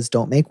family says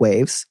don't make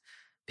waves,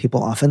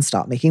 people often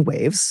stop making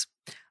waves.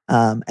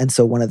 And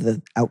so one of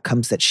the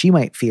outcomes that she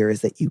might fear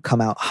is that you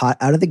come out hot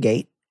out of the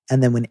gate.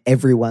 And then when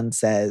everyone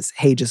says,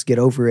 hey, just get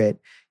over it,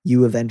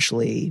 you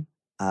eventually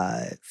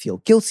feel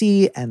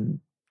guilty and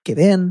give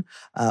in,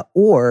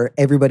 or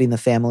everybody in the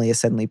family is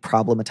suddenly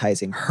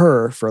problematizing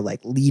her for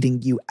like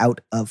leading you out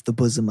of the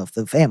bosom of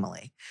the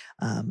family.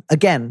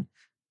 Again,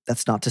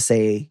 that's not to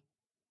say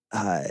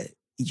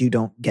you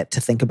don't get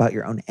to think about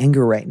your own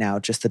anger right now,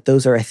 just that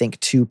those are, I think,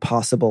 two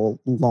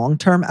possible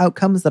long-term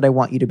outcomes that I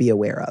want you to be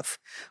aware of,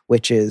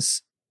 which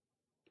is,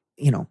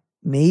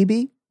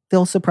 maybe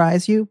they'll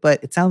surprise you,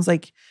 but it sounds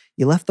like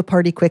you left the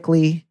party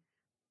quickly.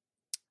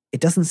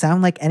 It doesn't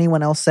sound like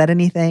anyone else said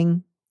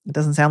anything. It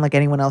doesn't sound like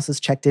anyone else has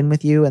checked in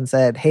with you and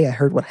said, hey, I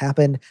heard what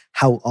happened.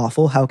 How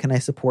awful. How can I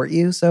support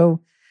you? So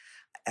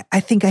I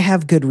think I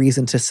have good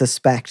reason to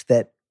suspect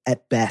that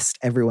at best,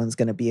 everyone's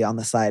going to be on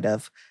the side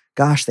of,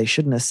 gosh, they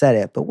shouldn't have said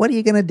it, but what are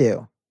you going to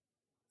do?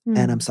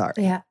 And I'm sorry.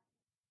 Yeah.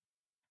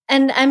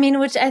 And I mean,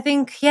 which I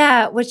think,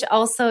 which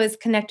also is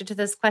connected to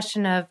this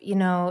question of,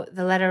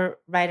 the letter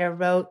writer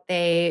wrote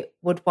they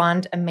would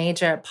want a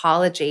major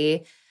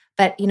apology.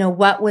 But,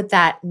 what would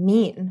that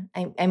mean?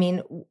 I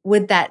mean,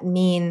 would that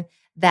mean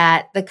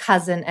that the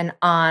cousin and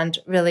aunt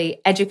really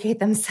educate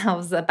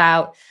themselves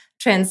about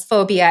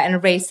transphobia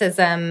and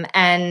racism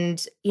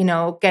and,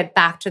 get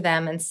back to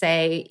them and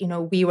say,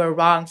 we were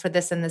wrong for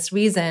this and this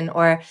reason?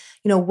 Or,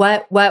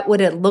 what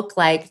would it look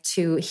like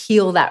to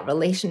heal that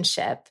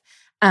relationship?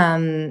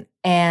 And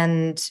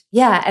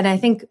I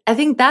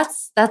think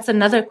that's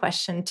another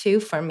question too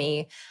for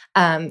me,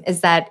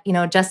 is that,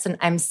 Justin,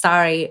 I'm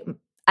sorry.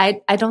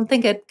 I don't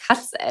think it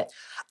cuts it.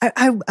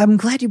 I'm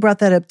glad you brought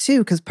that up too,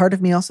 because part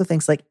of me also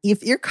thinks like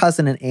if your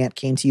cousin and aunt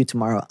came to you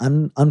tomorrow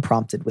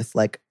unprompted with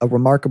like a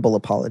remarkable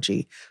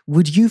apology,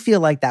 would you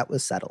feel like that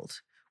was settled?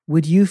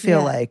 Would you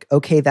feel like,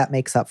 okay, that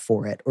makes up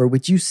for it? Or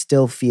would you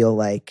still feel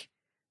like,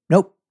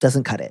 nope,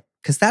 doesn't cut it?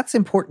 Because that's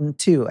important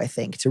too, I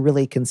think, to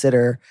really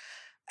consider.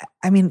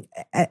 I mean,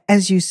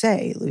 as you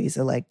say,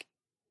 Louisa, like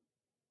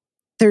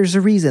there's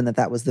a reason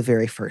that was the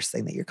very first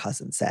thing that your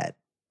cousin said.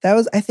 That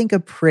was, I think, a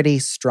pretty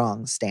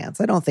strong stance.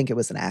 I don't think it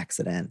was an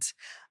accident.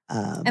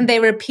 And they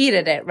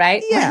repeated it,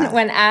 right? Yeah.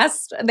 When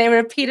asked, they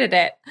repeated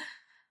it.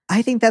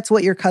 I think that's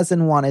what your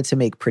cousin wanted to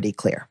make pretty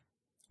clear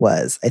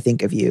was, I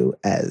think of you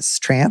as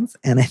trans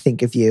and I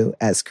think of you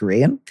as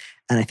Korean.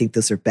 And I think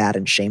those are bad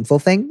and shameful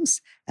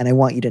things. And I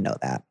want you to know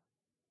that.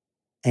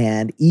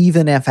 And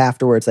even if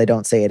afterwards I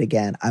don't say it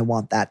again, I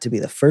want that to be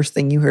the first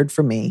thing you heard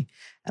from me.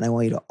 And I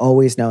want you to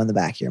always know in the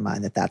back of your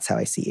mind that that's how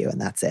I see you and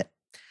that's it.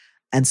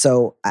 And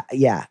so,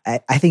 I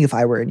think if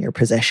I were in your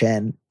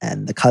position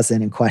and the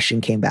cousin in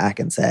question came back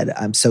and said,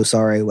 I'm so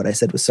sorry, what I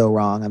said was so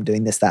wrong, I'm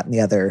doing this, that, and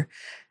the other,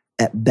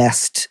 at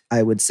best,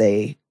 I would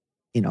say,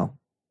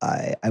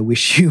 I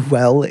wish you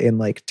well in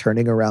like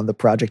turning around the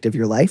project of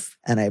your life.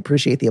 And I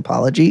appreciate the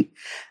apology.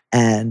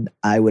 And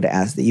I would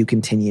ask that you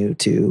continue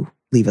to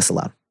leave us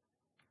alone.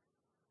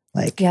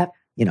 Like,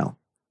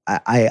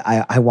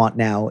 I want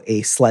now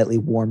a slightly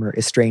warmer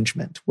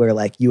estrangement where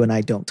like you and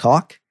I don't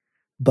talk,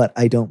 but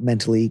I don't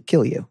mentally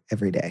kill you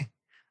every day.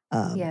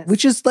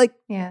 Which is like,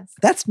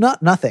 that's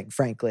not nothing,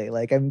 frankly.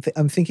 Like I'm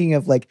thinking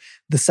of like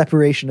the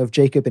separation of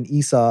Jacob and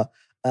Esau,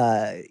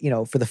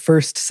 for the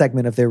first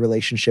segment of their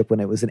relationship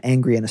when it was an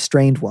angry and a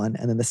strained one.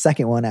 And then the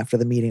second one after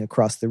the meeting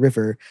across the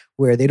river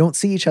where they don't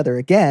see each other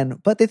again,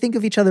 but they think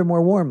of each other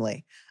more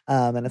warmly.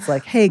 And it's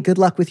like, hey, good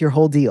luck with your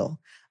whole deal.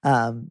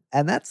 And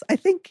that's, I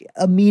think,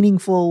 a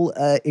meaningful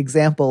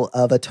example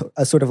of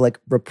a sort of like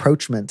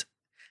rapprochement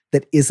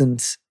that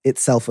isn't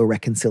itself a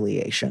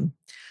reconciliation.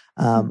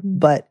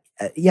 But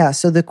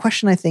so the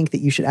question I think that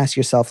you should ask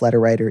yourself, letter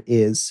writer,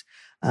 is,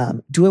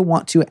 do I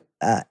want to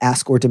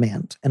ask or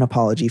demand an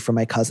apology from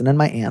my cousin and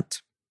my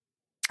aunt?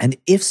 And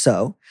if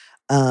so,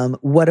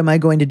 what am I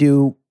going to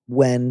do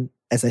when,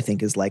 as I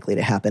think is likely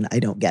to happen, I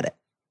don't get it?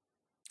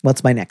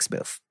 What's my next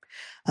move?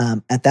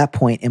 At that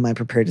point, am I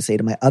prepared to say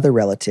to my other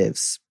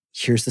relatives,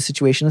 here's the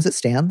situation as it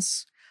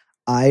stands.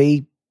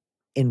 I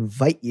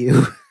invite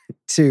you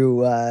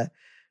to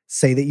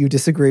say that you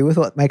disagree with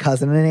what my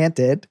cousin and aunt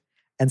did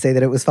and say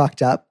that it was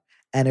fucked up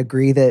and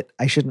agree that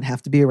I shouldn't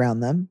have to be around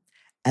them.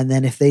 And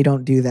then if they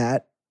don't do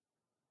that,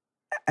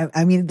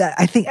 I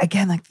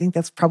think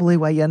that's probably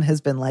why Yun has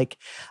been like,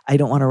 I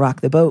don't want to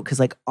rock the boat. Cause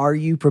like, are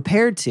you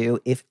prepared to,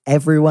 if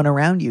everyone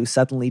around you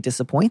suddenly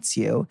disappoints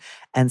you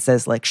and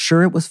says like,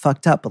 sure, it was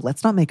fucked up, but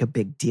let's not make a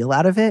big deal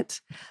out of it.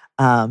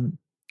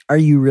 Are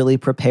you really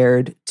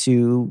prepared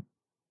to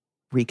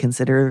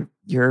reconsider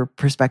your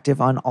perspective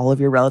on all of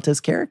your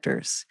relatives'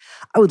 characters?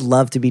 I would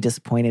love to be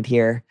disappointed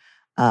here.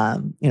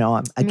 I'm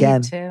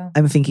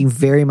thinking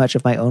very much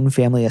of my own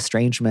family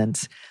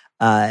estrangement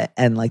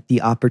and like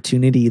the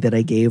opportunity that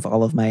I gave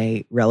all of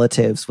my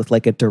relatives with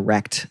like a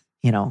direct,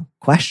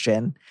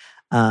 question.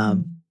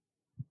 Do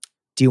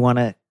you want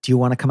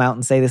to come out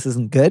and say this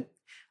isn't good?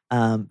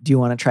 Do you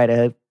want to try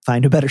to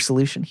find a better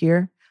solution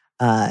here?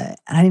 And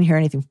I didn't hear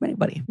anything from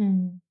anybody.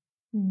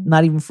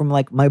 Not even from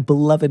like my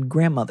beloved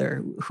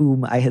grandmother,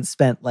 whom I had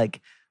spent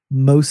like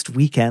most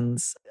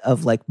weekends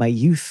of like my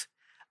youth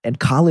and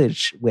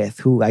college with,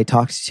 who I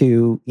talked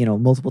to,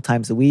 multiple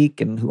times a week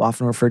and who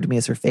often referred to me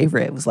as her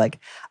favorite. It was like,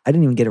 I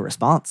didn't even get a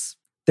response.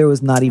 There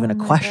was not even a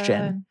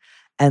question. God.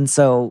 And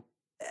so,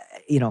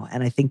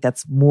 and I think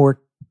that's more,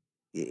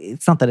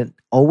 it's not that it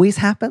always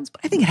happens,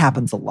 but I think it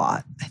happens a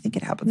lot. I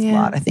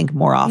think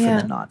more often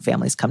than not,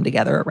 families come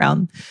together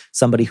around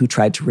somebody who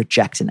tried to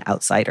reject an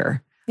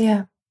outsider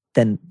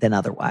than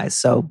otherwise.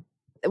 So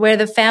where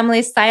the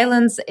family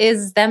silence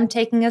is them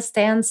taking a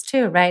stance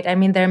too, right? I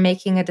mean, they're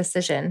making a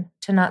decision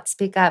to not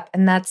speak up,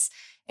 and that's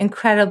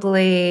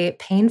incredibly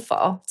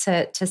painful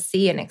to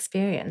see and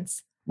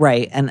experience.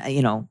 Right. And,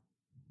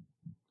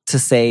 to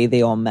say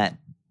they all met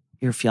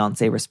your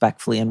fiance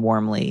respectfully and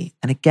warmly.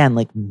 And again,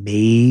 like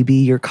maybe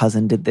your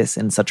cousin did this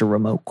in such a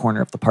remote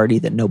corner of the party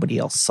that nobody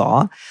else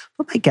saw.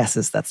 But my guess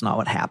is that's not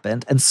what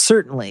happened. And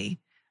certainly,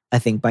 I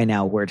think by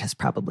now word has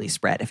probably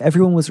spread. If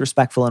everyone was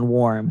respectful and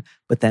warm,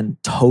 but then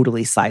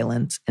totally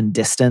silent and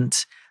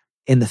distant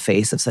in the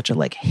face of such a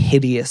like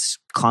hideous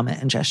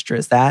comment and gesture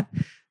as that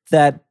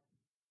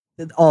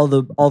all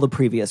the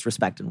previous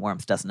respect and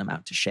warmth doesn't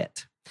amount to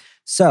shit.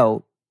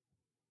 So,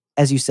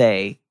 as you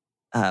say,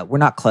 we're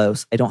not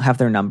close. I don't have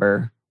their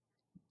number.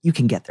 You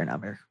can get their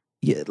number.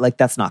 Like,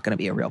 that's not going to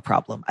be a real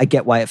problem. I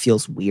get why it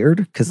feels weird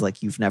because,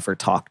 like, you've never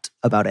talked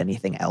about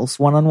anything else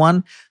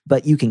one-on-one,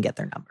 but you can get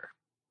their number.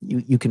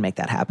 You can make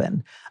that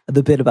happen.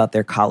 The bit about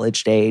their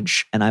college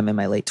age, and I'm in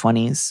my late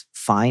 20s,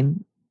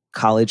 fine.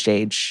 College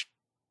age,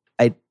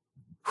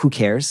 who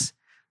cares?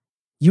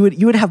 You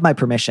would have my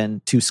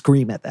permission to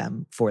scream at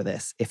them for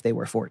this if they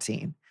were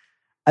 14.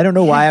 I don't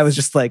know why I was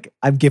just like,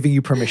 I'm giving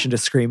you permission to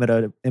scream at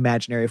an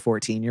imaginary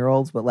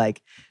 14-year-old, but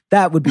like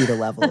that would be the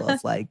level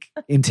of like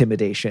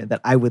intimidation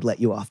that I would let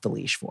you off the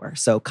leash for.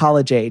 So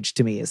college age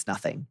to me is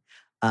nothing.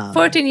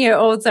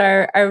 14-year-olds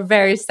are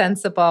very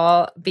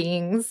sensible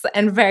beings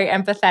and very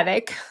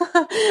empathetic.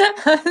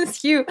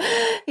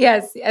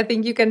 Yes, I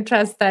think you can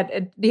trust that.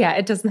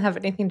 It doesn't have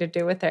anything to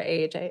do with their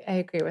age. I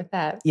agree with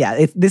that.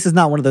 Yeah, this is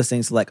not one of those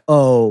things like,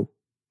 oh,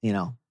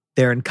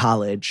 they're in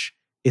college.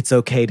 It's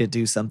okay to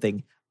do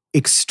something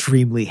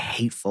extremely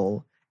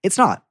hateful. It's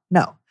not.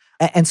 No.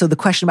 And so the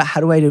question about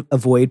how do I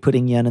avoid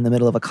putting Yun in the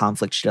middle of a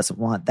conflict she doesn't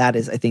want, that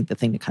is, I think, the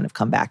thing to kind of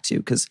come back to,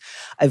 because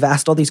I've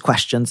asked all these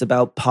questions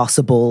about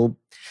possible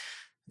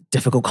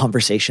difficult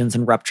conversations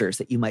and ruptures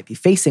that you might be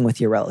facing with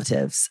your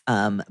relatives.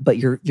 But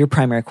your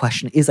primary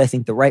question is, I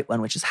think, the right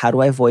one, which is how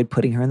do I avoid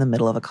putting her in the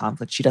middle of a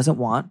conflict she doesn't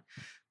want?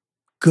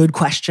 Good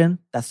question.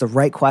 That's the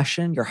right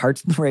question. Your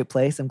heart's in the right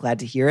place. I'm glad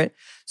to hear it.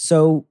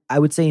 So I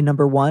would say,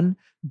 number one,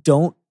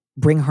 don't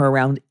bring her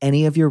around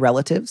any of your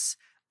relatives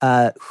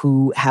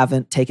who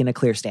haven't taken a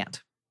clear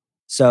stand.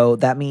 So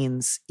that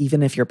means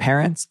even if your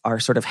parents are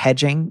sort of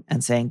hedging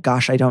and saying,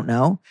 gosh, I don't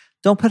know,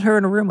 don't put her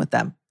in a room with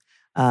them.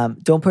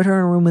 Don't put her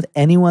in a room with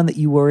anyone that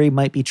you worry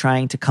might be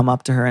trying to come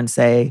up to her and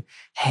say,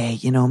 hey,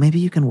 maybe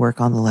you can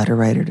work on the letter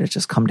writer to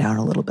just come down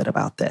a little bit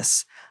about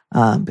this,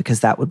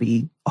 because that would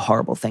be a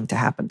horrible thing to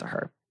happen to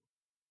her.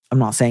 I'm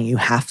not saying you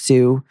have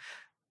to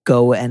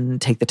go and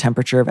take the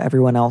temperature of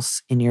everyone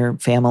else in your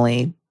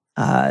family.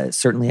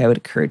 Certainly, I would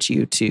encourage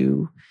you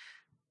to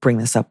bring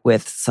this up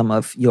with some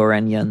of your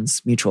and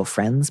Yun's mutual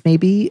friends,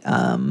 maybe.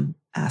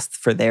 Ask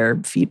for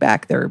their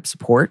feedback, their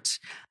support.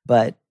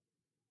 But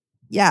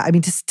yeah, I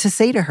mean, to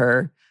say to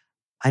her,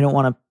 I don't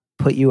want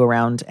to put you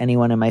around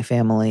anyone in my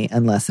family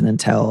unless and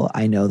until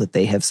I know that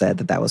they have said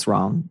that that was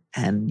wrong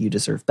and you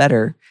deserve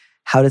better.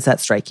 How does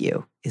that strike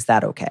you? Is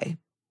that okay?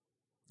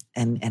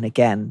 And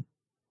again,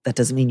 that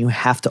doesn't mean you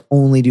have to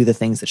only do the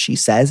things that she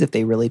says if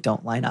they really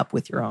don't line up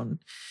with your own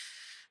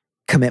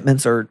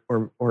commitments or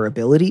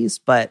abilities,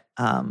 but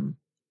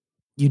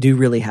you do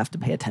really have to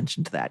pay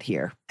attention to that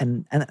here.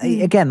 And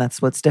again,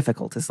 that's what's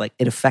difficult, is like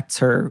it affects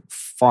her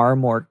far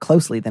more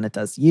closely than it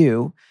does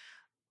you,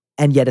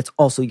 and yet it's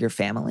also your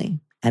family,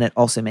 and it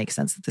also makes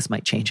sense that this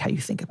might change how you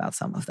think about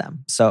some of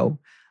them. So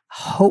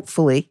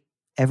hopefully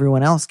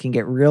everyone else can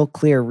get real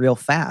clear real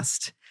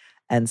fast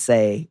and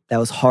say, that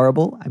was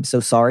horrible. I'm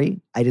so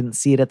sorry. I didn't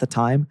see it at the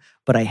time,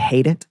 but I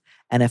hate it.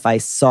 And if I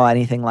saw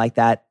anything like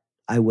that,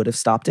 I would have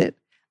stopped it.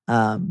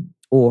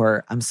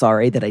 Or I'm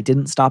sorry that I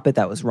didn't stop it.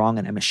 That was wrong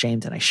and I'm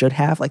ashamed and I should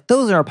have. Like,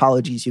 those are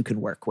apologies you can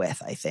work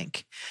with, I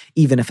think.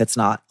 Even if it's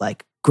not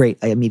like, great,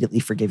 I immediately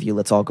forgive you.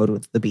 Let's all go to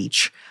the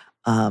beach.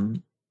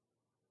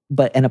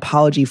 But an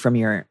apology from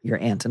your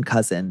aunt and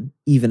cousin,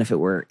 even if it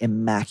were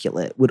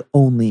immaculate, would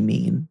only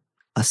mean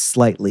a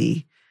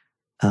slightly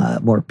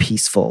more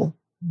peaceful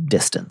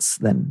distance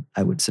than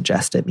I would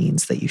suggest it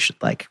means that you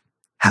should like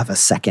have a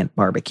second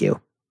barbecue.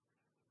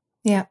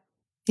 Yeah,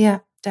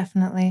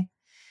 definitely.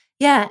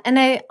 Yeah, and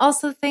I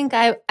also think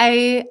I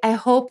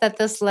hope that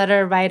this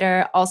letter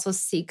writer also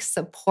seeks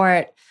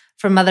support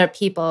from other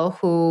people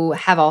who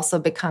have also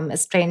become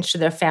estranged to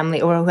their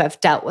family or who have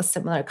dealt with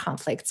similar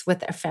conflicts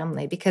with their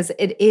family, because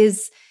it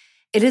is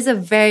a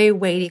very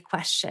weighty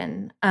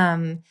question.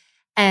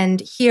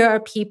 And here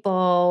are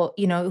people,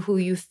 who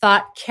you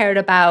thought cared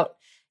about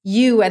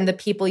you and the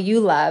people you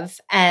love,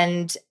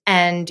 and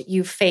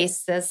you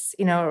face this,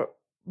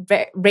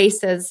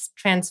 racist,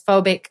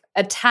 transphobic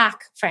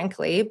attack,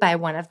 frankly, by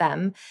one of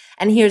them.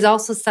 And here's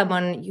also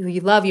someone who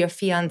you love, your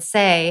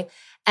fiance,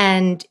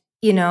 and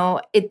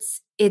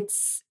it's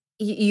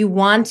you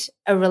want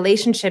a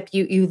relationship.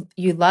 You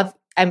love.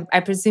 I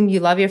presume you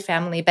love your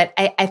family, but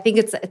I think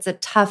it's a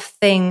tough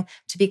thing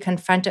to be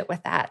confronted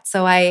with that.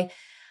 So I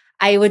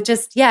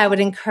would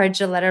encourage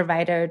a letter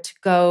writer to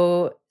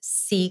go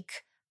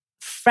seek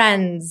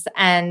friends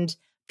and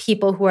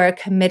people who are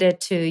committed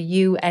to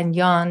you and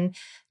Yun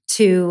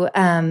to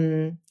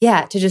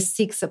just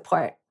seek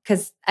support,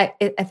 because I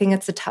think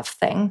it's a tough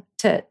thing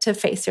to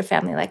face your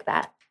family like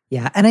that.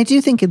 Yeah, and I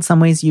do think in some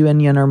ways you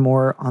and Yun are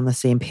more on the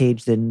same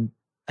page than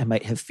I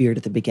might have feared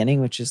at the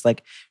beginning, which is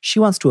like, she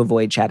wants to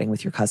avoid chatting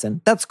with your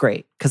cousin. That's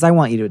great, because I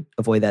want you to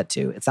avoid that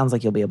too. It sounds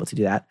like you'll be able to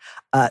do that.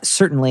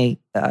 Certainly,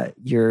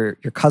 your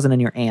cousin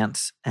and your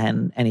aunt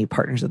and any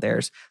partners of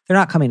theirs, they're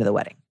not coming to the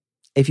wedding.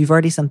 If you've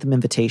already sent them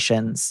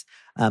invitations,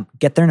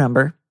 get their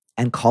number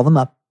and call them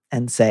up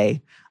and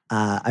say,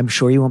 I'm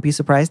sure you won't be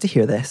surprised to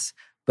hear this,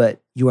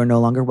 but you are no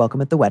longer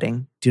welcome at the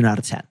wedding. Do not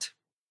attend.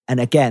 And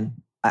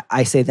again,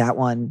 I say that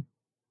one,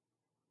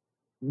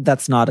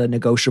 that's not a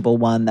negotiable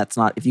one. That's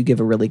not, if you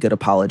give a really good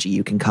apology,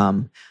 you can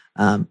come.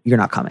 You're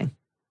not coming.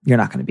 You're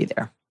not going to be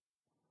there.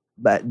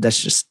 But that's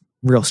just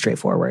real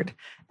straightforward.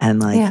 And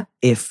like,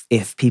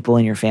 if people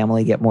in your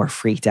family get more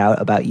freaked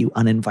out about you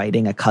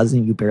uninviting a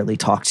cousin you barely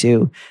talk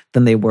to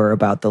than they were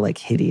about the like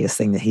hideous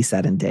thing that he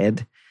said and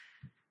did,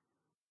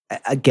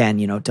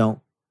 again, don't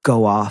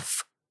go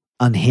off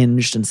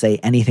unhinged and say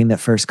anything that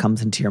first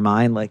comes into your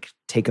mind. Like,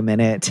 take a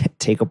minute,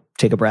 take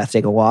a breath,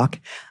 take a walk.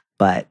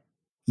 But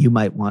you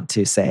might want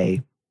to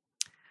say,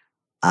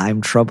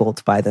 I'm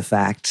troubled by the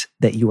fact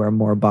that you are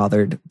more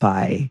bothered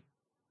by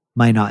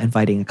my not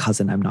inviting a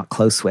cousin I'm not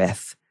close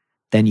with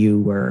than you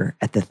were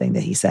at the thing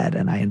that he said.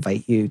 And I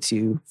invite you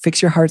to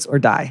fix your hearts or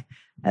die,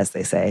 as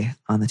they say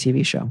on the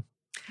TV show.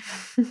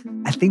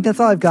 I think that's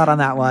all I've got on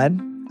that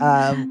one.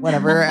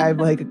 Whenever I'm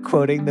like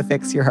quoting the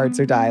fix your hearts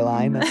or die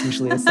line, that's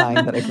usually a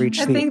sign that I've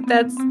reached I think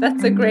that's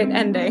a great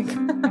ending.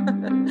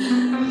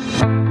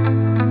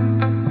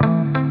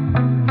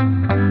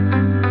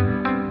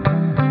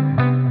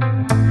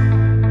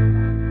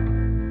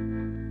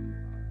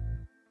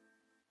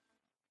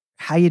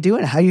 How you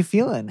doing? How you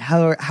feeling?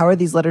 How are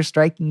these letters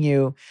striking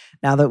you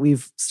now that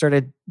we've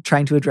started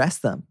trying to address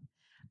them?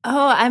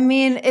 Oh, I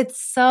mean, it's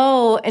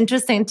so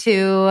interesting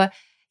to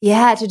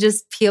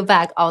just peel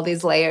back all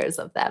these layers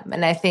of them.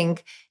 And I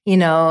think,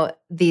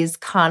 these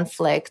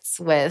conflicts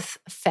with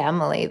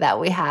family that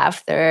we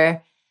have,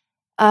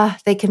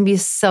 they can be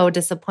so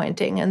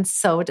disappointing and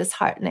so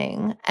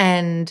disheartening,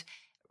 and,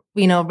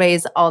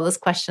 raise all those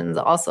questions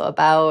also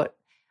about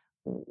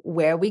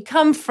where we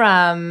come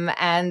from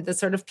and the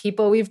sort of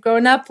people we've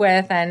grown up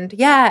with. And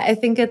I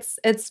think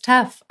it's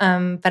tough.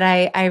 But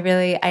I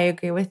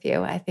agree with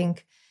you. I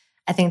think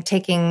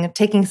taking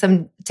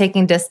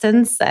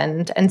distance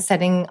and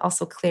setting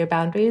also clear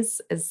boundaries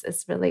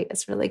is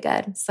really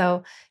good.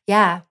 So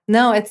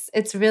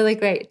it's really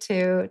great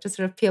to just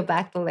sort of peel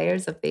back the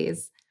layers of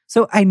these.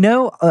 So I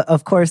know,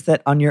 of course,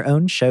 that on your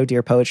own show,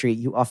 Dear Poetry,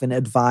 you often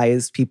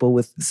advise people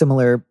with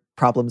similar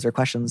problems or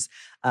questions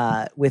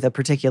with a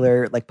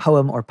particular like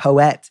poem or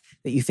poet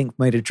that you think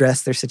might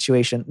address their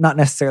situation, not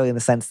necessarily in the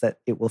sense that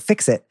it will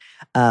fix it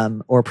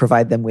or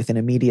provide them with an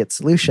immediate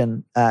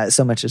solution,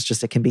 so much as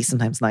just it can be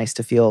sometimes nice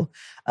to feel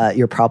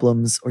your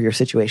problems or your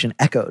situation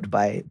echoed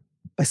by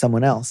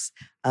someone else.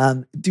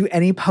 Do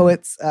any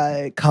poets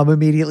come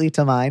immediately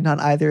to mind on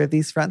either of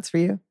these fronts for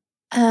you?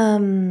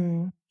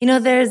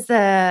 There's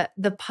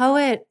the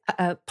poet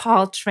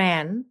Paul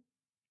Tran,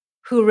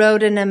 who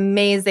wrote an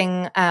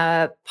amazing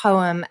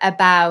poem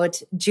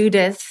about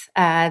Judith,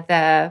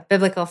 the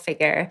biblical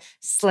figure,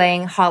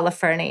 slaying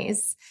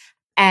Holofernes.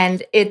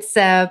 And it's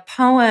a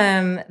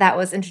poem that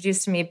was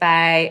introduced to me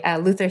by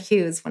Luther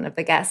Hughes, one of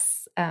the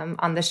guests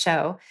on the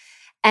show.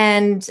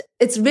 And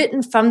it's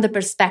written from the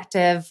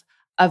perspective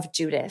of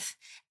Judith.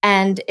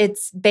 And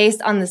it's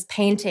based on this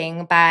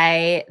painting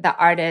by the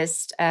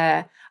artist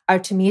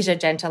Artemisia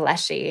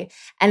Gentileschi.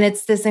 And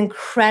it's this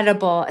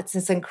incredible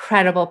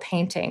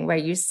painting where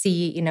you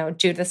see,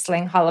 Judith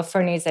slaying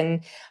Holofernes,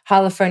 and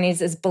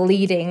Holofernes is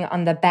bleeding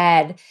on the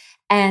bed.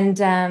 And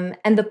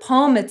the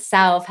poem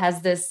itself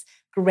has this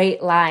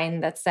great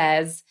line that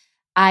says,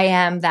 "I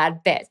am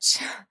that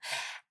bitch."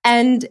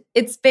 And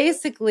it's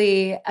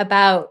basically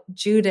about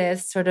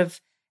Judith sort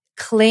of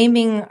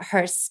claiming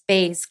her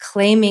space,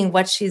 claiming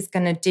what she's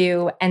going to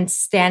do, and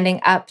standing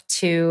up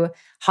to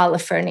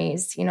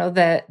Holofernes,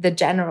 the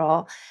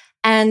general.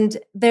 And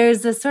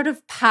there's a sort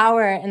of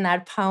power in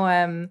that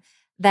poem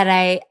that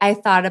I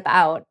thought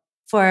about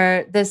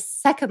for this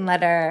second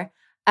letter,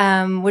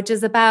 which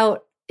is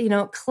about,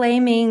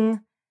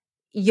 claiming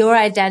your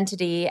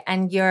identity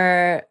and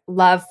your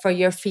love for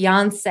your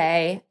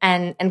fiance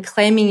and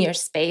claiming your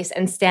space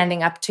and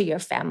standing up to your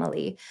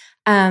family.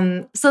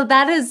 So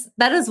that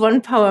is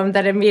one poem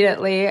that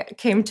immediately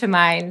came to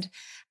mind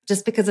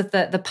just because of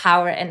the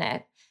power in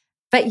it.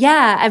 But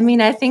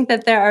I think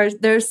that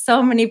there's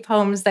so many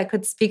poems that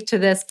could speak to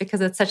this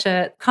because it's such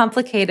a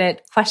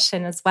complicated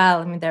question as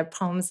well. There are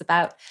poems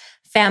about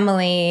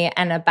family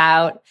and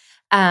about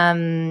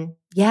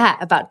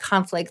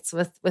conflicts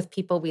with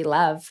people we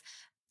love.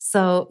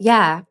 So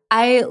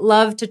I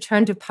love to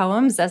turn to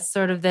poems as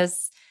sort of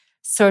this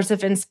source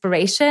of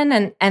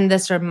inspiration and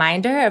this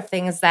reminder of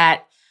things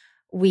that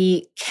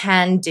we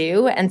can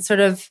do, and sort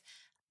of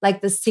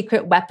like the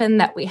secret weapon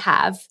that we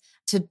have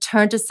to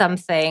turn to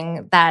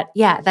something that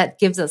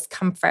gives us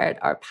comfort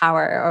or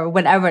power or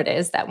whatever it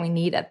is that we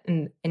need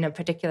in a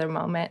particular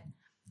moment.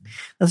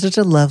 That's such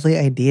a lovely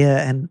idea.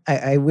 And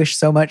I wish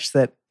so much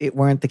that it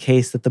weren't the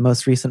case that the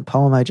most recent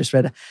poem I just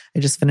read, I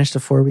just finished a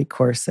 4-week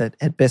course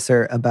at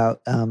Bisser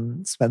about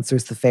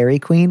Spenser's The Fairy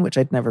Queen, which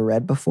I'd never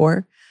read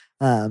before.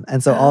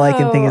 And so all I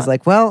can think is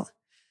like, well,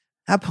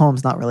 that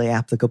poem's not really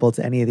applicable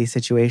to any of these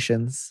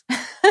situations.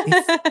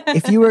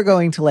 If you were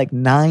going to like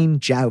 9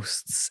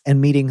 jousts and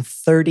meeting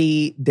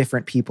 30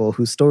 different people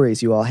whose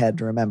stories you all had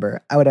to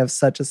remember, I would have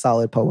such a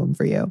solid poem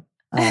for you.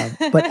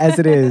 But as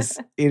it is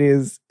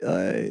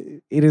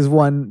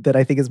one that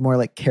I think is more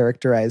like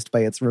characterized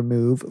by its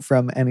remove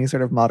from any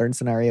sort of modern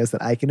scenarios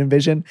that I can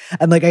envision.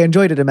 And like I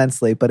enjoyed it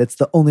immensely, but it's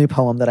the only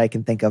poem that I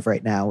can think of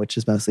right now, which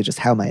is mostly just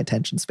how my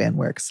attention span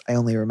works. I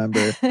only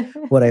remember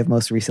what I've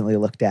most recently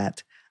looked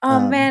at. Oh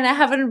man, I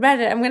haven't read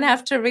it. I'm going to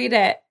have to read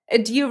it.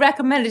 Do you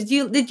recommend it?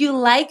 Did you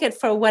like it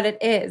for what it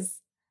is?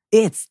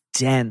 It's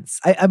dense.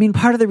 I mean,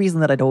 part of the reason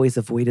that I'd always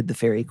avoided The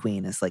Fairy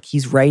Queen is like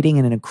he's writing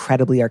in an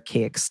incredibly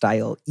archaic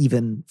style,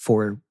 even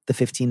for the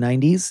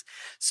 1590s.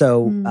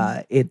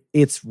 So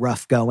it's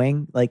rough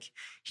going. Like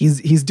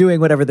he's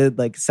doing whatever the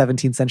like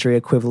 17th century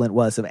equivalent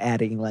was of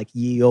adding like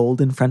ye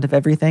olde in front of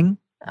everything.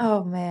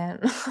 Oh man,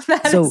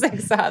 that is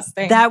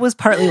exhausting. That was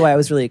partly why I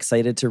was really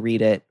excited to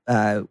read it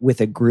with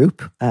a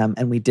group,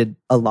 and we did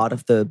a lot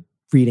of the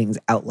readings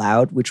out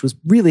loud, which was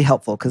really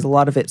helpful because a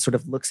lot of it sort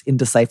of looks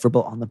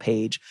indecipherable on the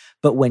page,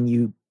 but when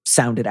you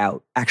sound it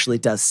out, actually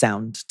does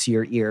sound to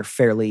your ear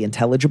fairly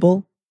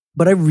intelligible.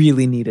 But I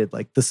really needed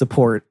like the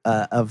support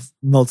of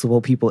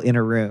multiple people in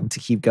a room to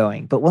keep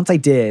going. But once I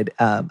did,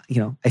 I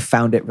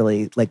found it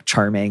really like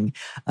charming,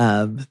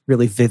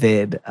 really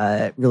vivid,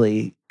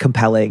 really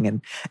compelling,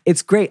 and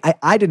it's great.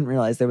 I didn't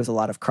realize there was a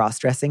lot of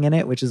cross-dressing in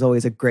it, which is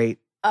always a great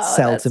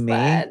sell to me.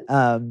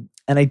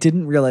 And I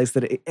didn't realize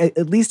that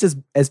at least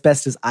as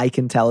best as I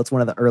can tell, it's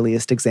one of the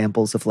earliest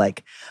examples of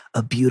like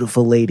a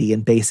beautiful lady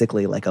in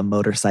basically like a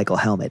motorcycle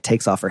helmet,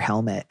 takes off her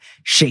helmet,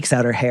 shakes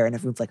out her hair, and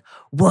everyone's like,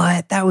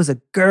 what? That was a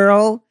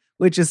girl?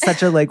 Which is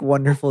such a like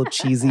wonderful,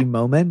 cheesy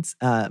moment,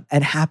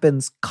 and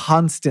happens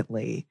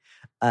constantly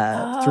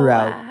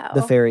throughout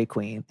The Fairy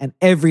Queen. And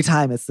every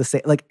time it's the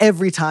same, like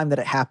every time that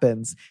it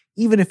happens,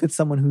 even if it's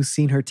someone who's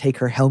seen her take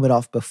her helmet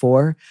off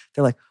before,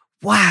 they're like,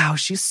 wow,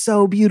 she's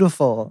so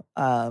beautiful.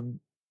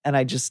 And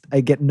I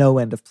get no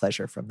end of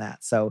pleasure from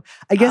that. So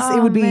I guess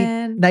it would be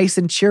nice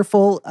and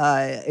cheerful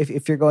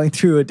if you're going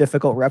through a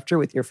difficult rupture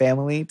with your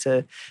family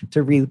to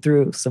read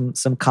through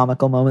some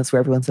comical moments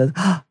where everyone says,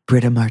 oh,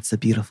 Brittamart's a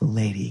beautiful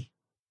lady.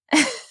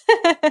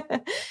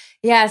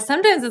 Yeah,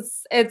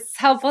 sometimes it's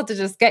helpful to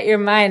just get your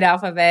mind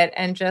off of it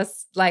and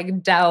just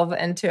like delve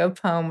into a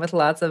poem with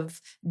lots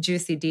of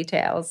juicy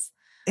details.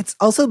 It's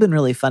also been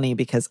really funny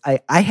because I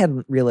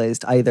hadn't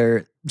realized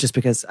either, just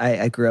because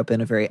I grew up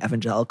in a very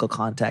evangelical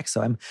context.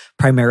 So I'm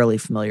primarily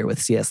familiar with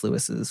C.S.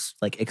 Lewis's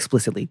like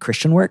explicitly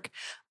Christian work.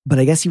 But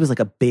I guess he was like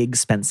a big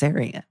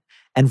Spenserian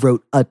and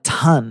wrote a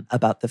ton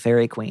about the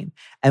Fairy Queen.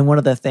 And one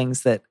of the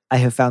things that I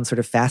have found sort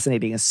of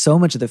fascinating is so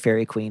much of the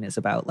Fairy Queen is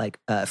about like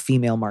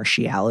female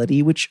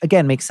martiality, which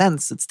again makes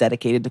sense. It's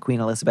dedicated to Queen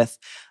Elizabeth.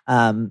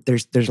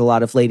 There's a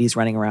lot of ladies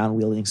running around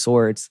wielding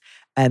swords.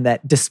 And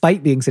that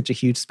despite being such a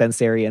huge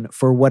Spenserian,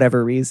 for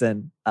whatever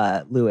reason,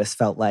 Lewis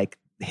felt like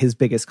his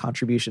biggest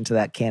contribution to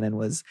that canon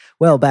was,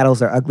 well,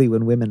 battles are ugly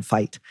when women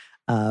fight.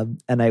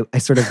 And I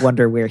sort of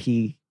wonder where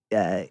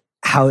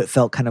how it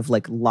felt kind of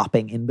like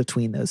lopping in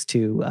between those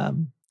two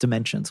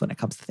dimensions when it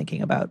comes to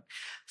thinking about,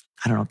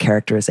 I don't know,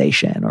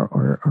 characterization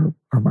or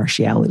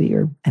martiality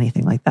or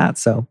anything like that.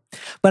 So,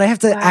 but I have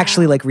to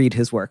actually like read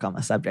his work on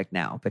the subject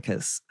now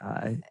because,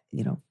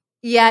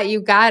 Yeah, you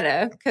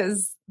gotta,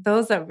 because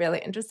those are really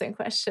interesting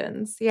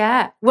questions.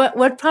 Yeah.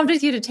 What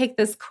prompted you to take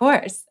this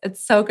course?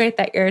 It's so great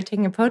that you're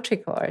taking a poetry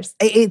course.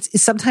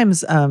 It's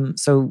sometimes,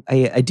 so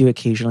I do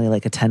occasionally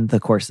like attend the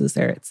courses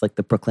there. It's like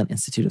the Brooklyn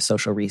Institute of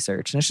Social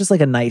Research. And it's just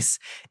like a nice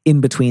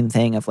in-between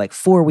thing of like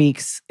 4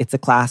 weeks. It's a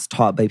class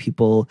taught by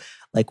people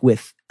like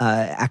with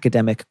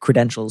academic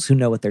credentials who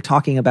know what they're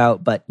talking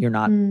about, but you're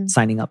not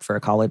signing up for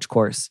a college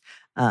course.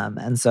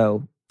 And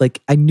so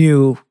like I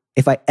knew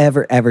if I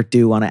ever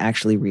do want to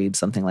actually read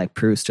something like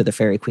Proust or The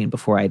Fairy Queen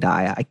before I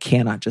die, I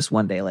cannot just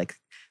one day like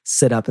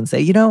sit up and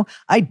say,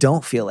 I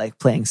don't feel like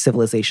playing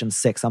Civilization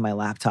 6 on my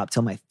laptop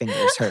till my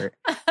fingers hurt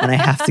and I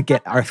have to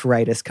get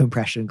arthritis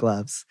compression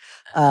gloves.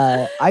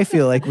 I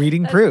feel like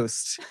reading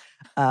Proust.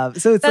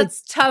 So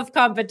that's tough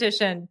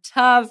competition.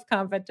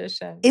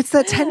 It's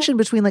that tension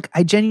between like,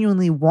 I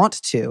genuinely want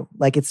to,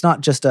 like, it's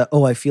not just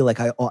I feel like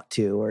I ought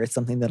to, or it's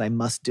something that I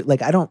must do.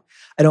 Like, I don't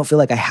feel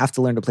like I have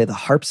to learn to play the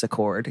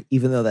harpsichord,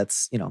 even though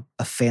that's,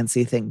 a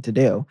fancy thing to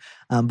do.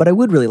 But I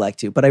would really like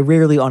to, but I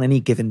rarely on any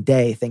given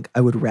day think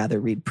I would rather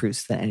read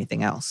Proust than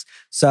anything else.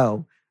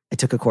 So I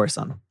took a course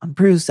on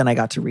Proust and I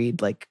got to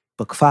read like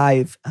book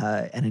 5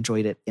 and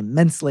enjoyed it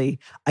immensely.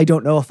 I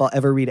don't know if I'll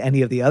ever read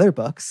any of the other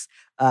books,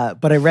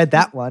 but I read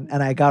that one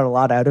and I got a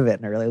lot out of it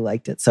and I really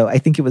liked it. So I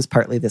think it was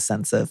partly the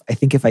sense of, I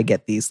think if I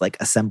get these like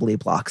assembly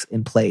blocks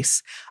in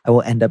place, I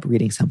will end up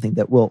reading something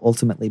that will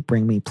ultimately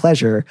bring me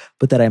pleasure,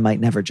 but that I might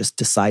never just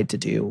decide to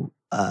do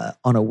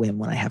on a whim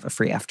when I have a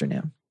free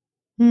afternoon.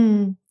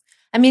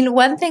 I mean,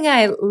 one thing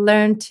I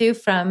learned too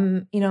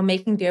from,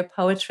 making Dear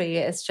Poetry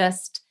is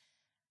just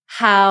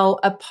how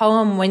a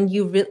poem, when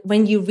you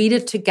read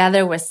it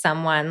together with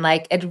someone,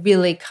 like it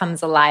really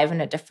comes alive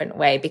in a different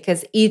way,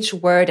 because each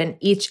word and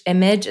each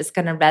image is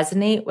going to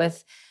resonate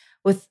with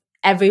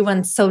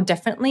everyone so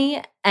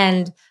differently.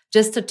 And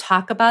just to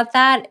talk about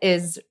that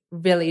is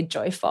really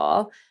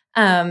joyful.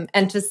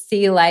 And to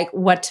see like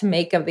what to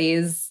make of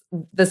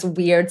this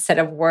weird set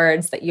of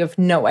words that you have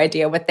no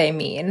idea what they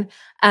mean.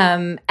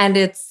 And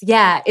it's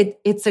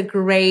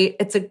great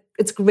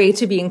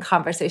to be in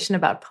conversation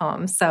about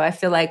poems. So I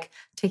feel like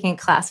taking a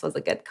class was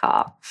a good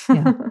call.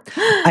 Yeah.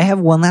 I have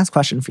one last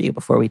question for you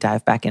before we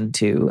dive back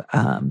into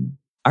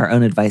our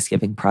own advice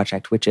giving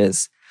project, which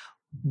is,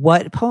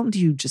 what poem do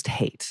you just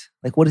hate?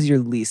 Like, what is your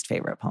least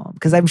favorite poem?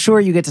 Because I'm sure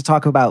you get to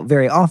talk about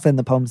very often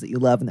the poems that you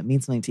love and that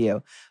mean something to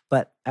you.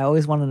 But I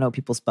always want to know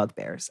people's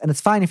bugbears. And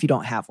it's fine if you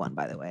don't have one,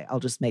 by the way. I'll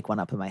just make one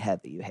up in my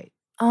head that you hate.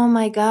 Oh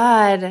my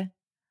God.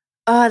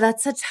 Oh,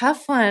 that's a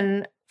tough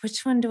one.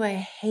 Which one do I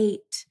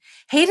hate?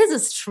 Hate is a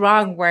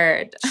strong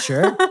word.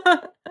 Sure.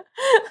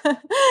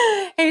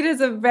 Hate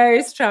is a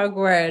very strong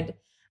word.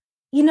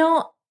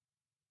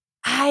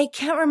 I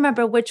can't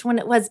remember which one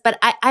it was, but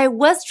I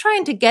was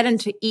trying to get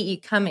into E.E.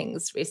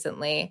 Cummings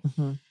recently.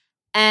 Mm-hmm.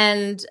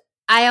 And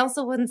I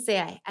also wouldn't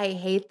say I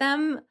hate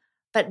them,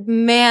 but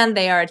man,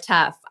 they are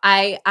tough.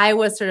 I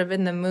was sort of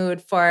in the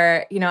mood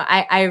for,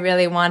 I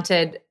really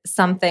wanted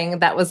something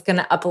that was going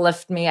to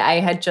uplift me.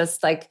 I had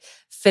just like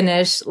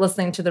finished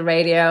listening to the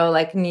radio,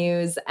 like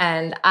news,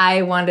 and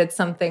I wanted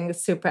something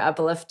super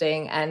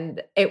uplifting.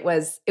 And it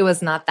was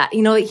not that.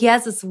 He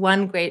has this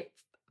one great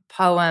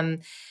poem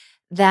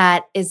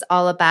that is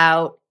all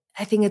about,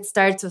 I think it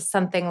starts with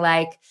something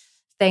like,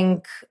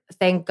 thank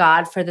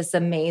God for this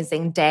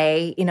amazing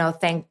day,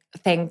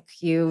 thank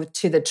you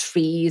to the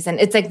trees.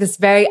 And it's like this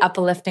very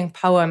uplifting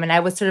poem. And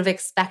I was sort of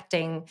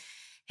expecting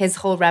his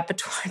whole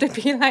repertoire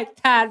to be like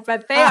that,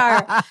 but they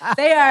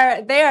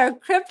are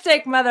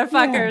cryptic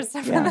motherfuckers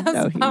for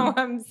those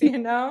poems, He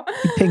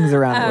pings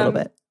around a little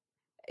bit.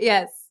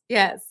 Yes.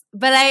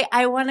 But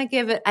I want to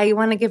give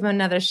him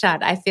another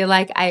shot. I feel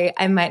like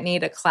I might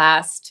need a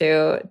class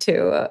to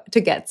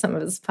get some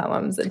of his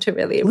poems and to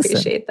really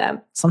appreciate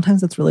them.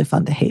 Sometimes it's really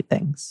fun to hate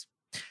things,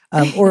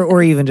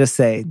 or even just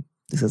say,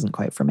 this isn't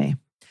quite for me.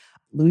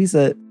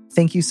 Louisa,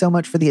 thank you so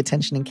much for the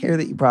attention and care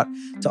that you brought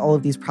to all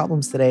of these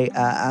problems today.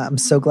 I'm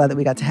so glad that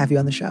we got to have you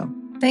on the show.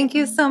 Thank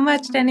you so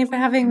much, Danny, for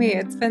having me.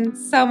 It's been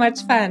so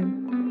much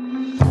fun.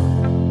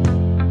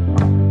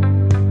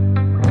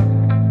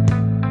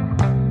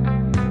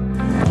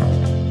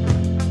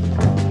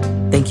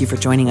 Thank you for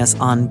joining us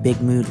on Big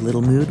Mood,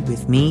 Little Mood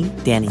with me,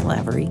 Danny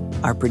Lavery.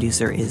 Our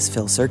producer is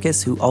Phil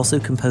Circus, who also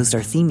composed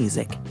our theme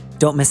music.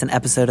 Don't miss an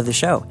episode of the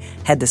show.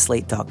 Head to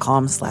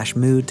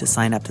slate.com/mood to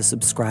sign up to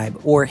subscribe,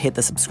 or hit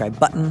the subscribe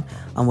button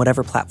on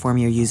whatever platform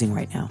you're using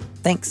right now.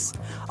 Thanks.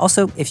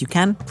 Also, if you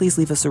can, please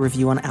leave us a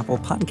review on Apple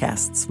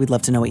Podcasts. We'd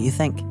love to know what you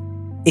think.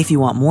 If you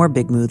want more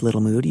Big Mood,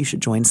 Little Mood, you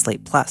should join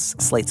Slate Plus,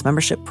 Slate's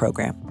membership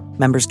program.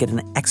 Members get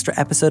an extra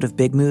episode of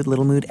Big Mood,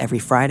 Little Mood every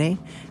Friday,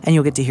 and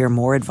you'll get to hear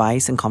more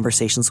advice and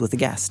conversations with a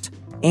guest.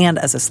 And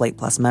as a Slate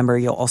Plus member,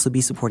 you'll also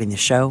be supporting the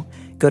show.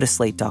 Go to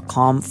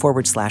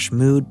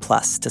slate.com/mood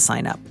plus to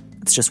sign up.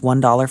 It's just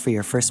 $1 for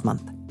your first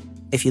month.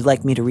 If you'd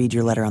like me to read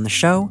your letter on the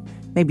show,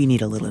 maybe you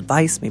need a little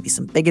advice, maybe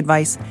some big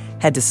advice,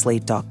 head to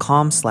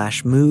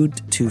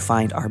slate.com/mood to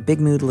find our Big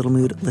Mood, Little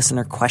Mood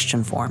listener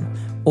question form,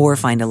 or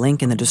find a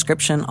link in the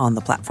description on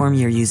the platform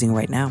you're using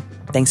right now.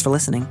 Thanks for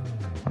listening.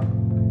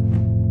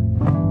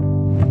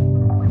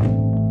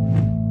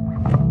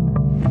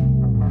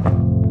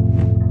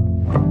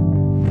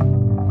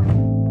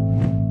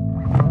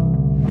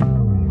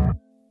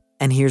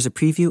 And here's a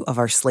preview of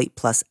our Slate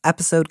Plus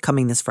episode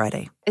coming this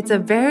Friday. It's a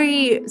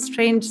very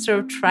strange sort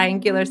of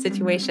triangular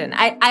situation.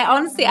 I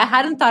honestly, I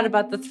hadn't thought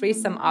about the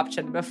threesome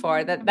option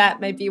before,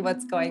 that might be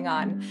what's going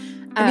on.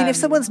 I mean, if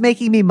someone's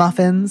making me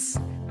muffins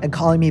and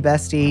calling me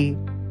bestie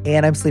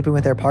and I'm sleeping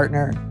with their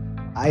partner,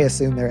 I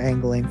assume they're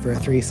angling for a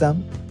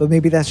threesome. But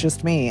maybe that's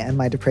just me and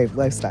my depraved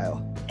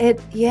lifestyle. But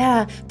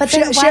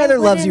she either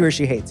loves you or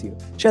she hates you.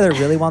 She either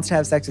really wants to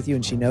have sex with you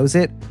and she knows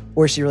it,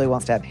 or she really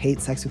wants to have hate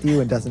sex with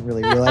you and doesn't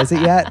really realize it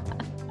yet,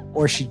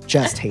 or she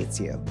just hates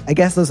you. I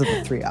guess those are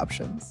the three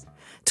options.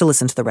 To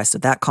listen to the rest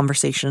of that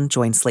conversation,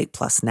 join Slate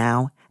Plus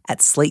now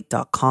at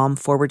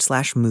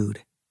slate.com/mood.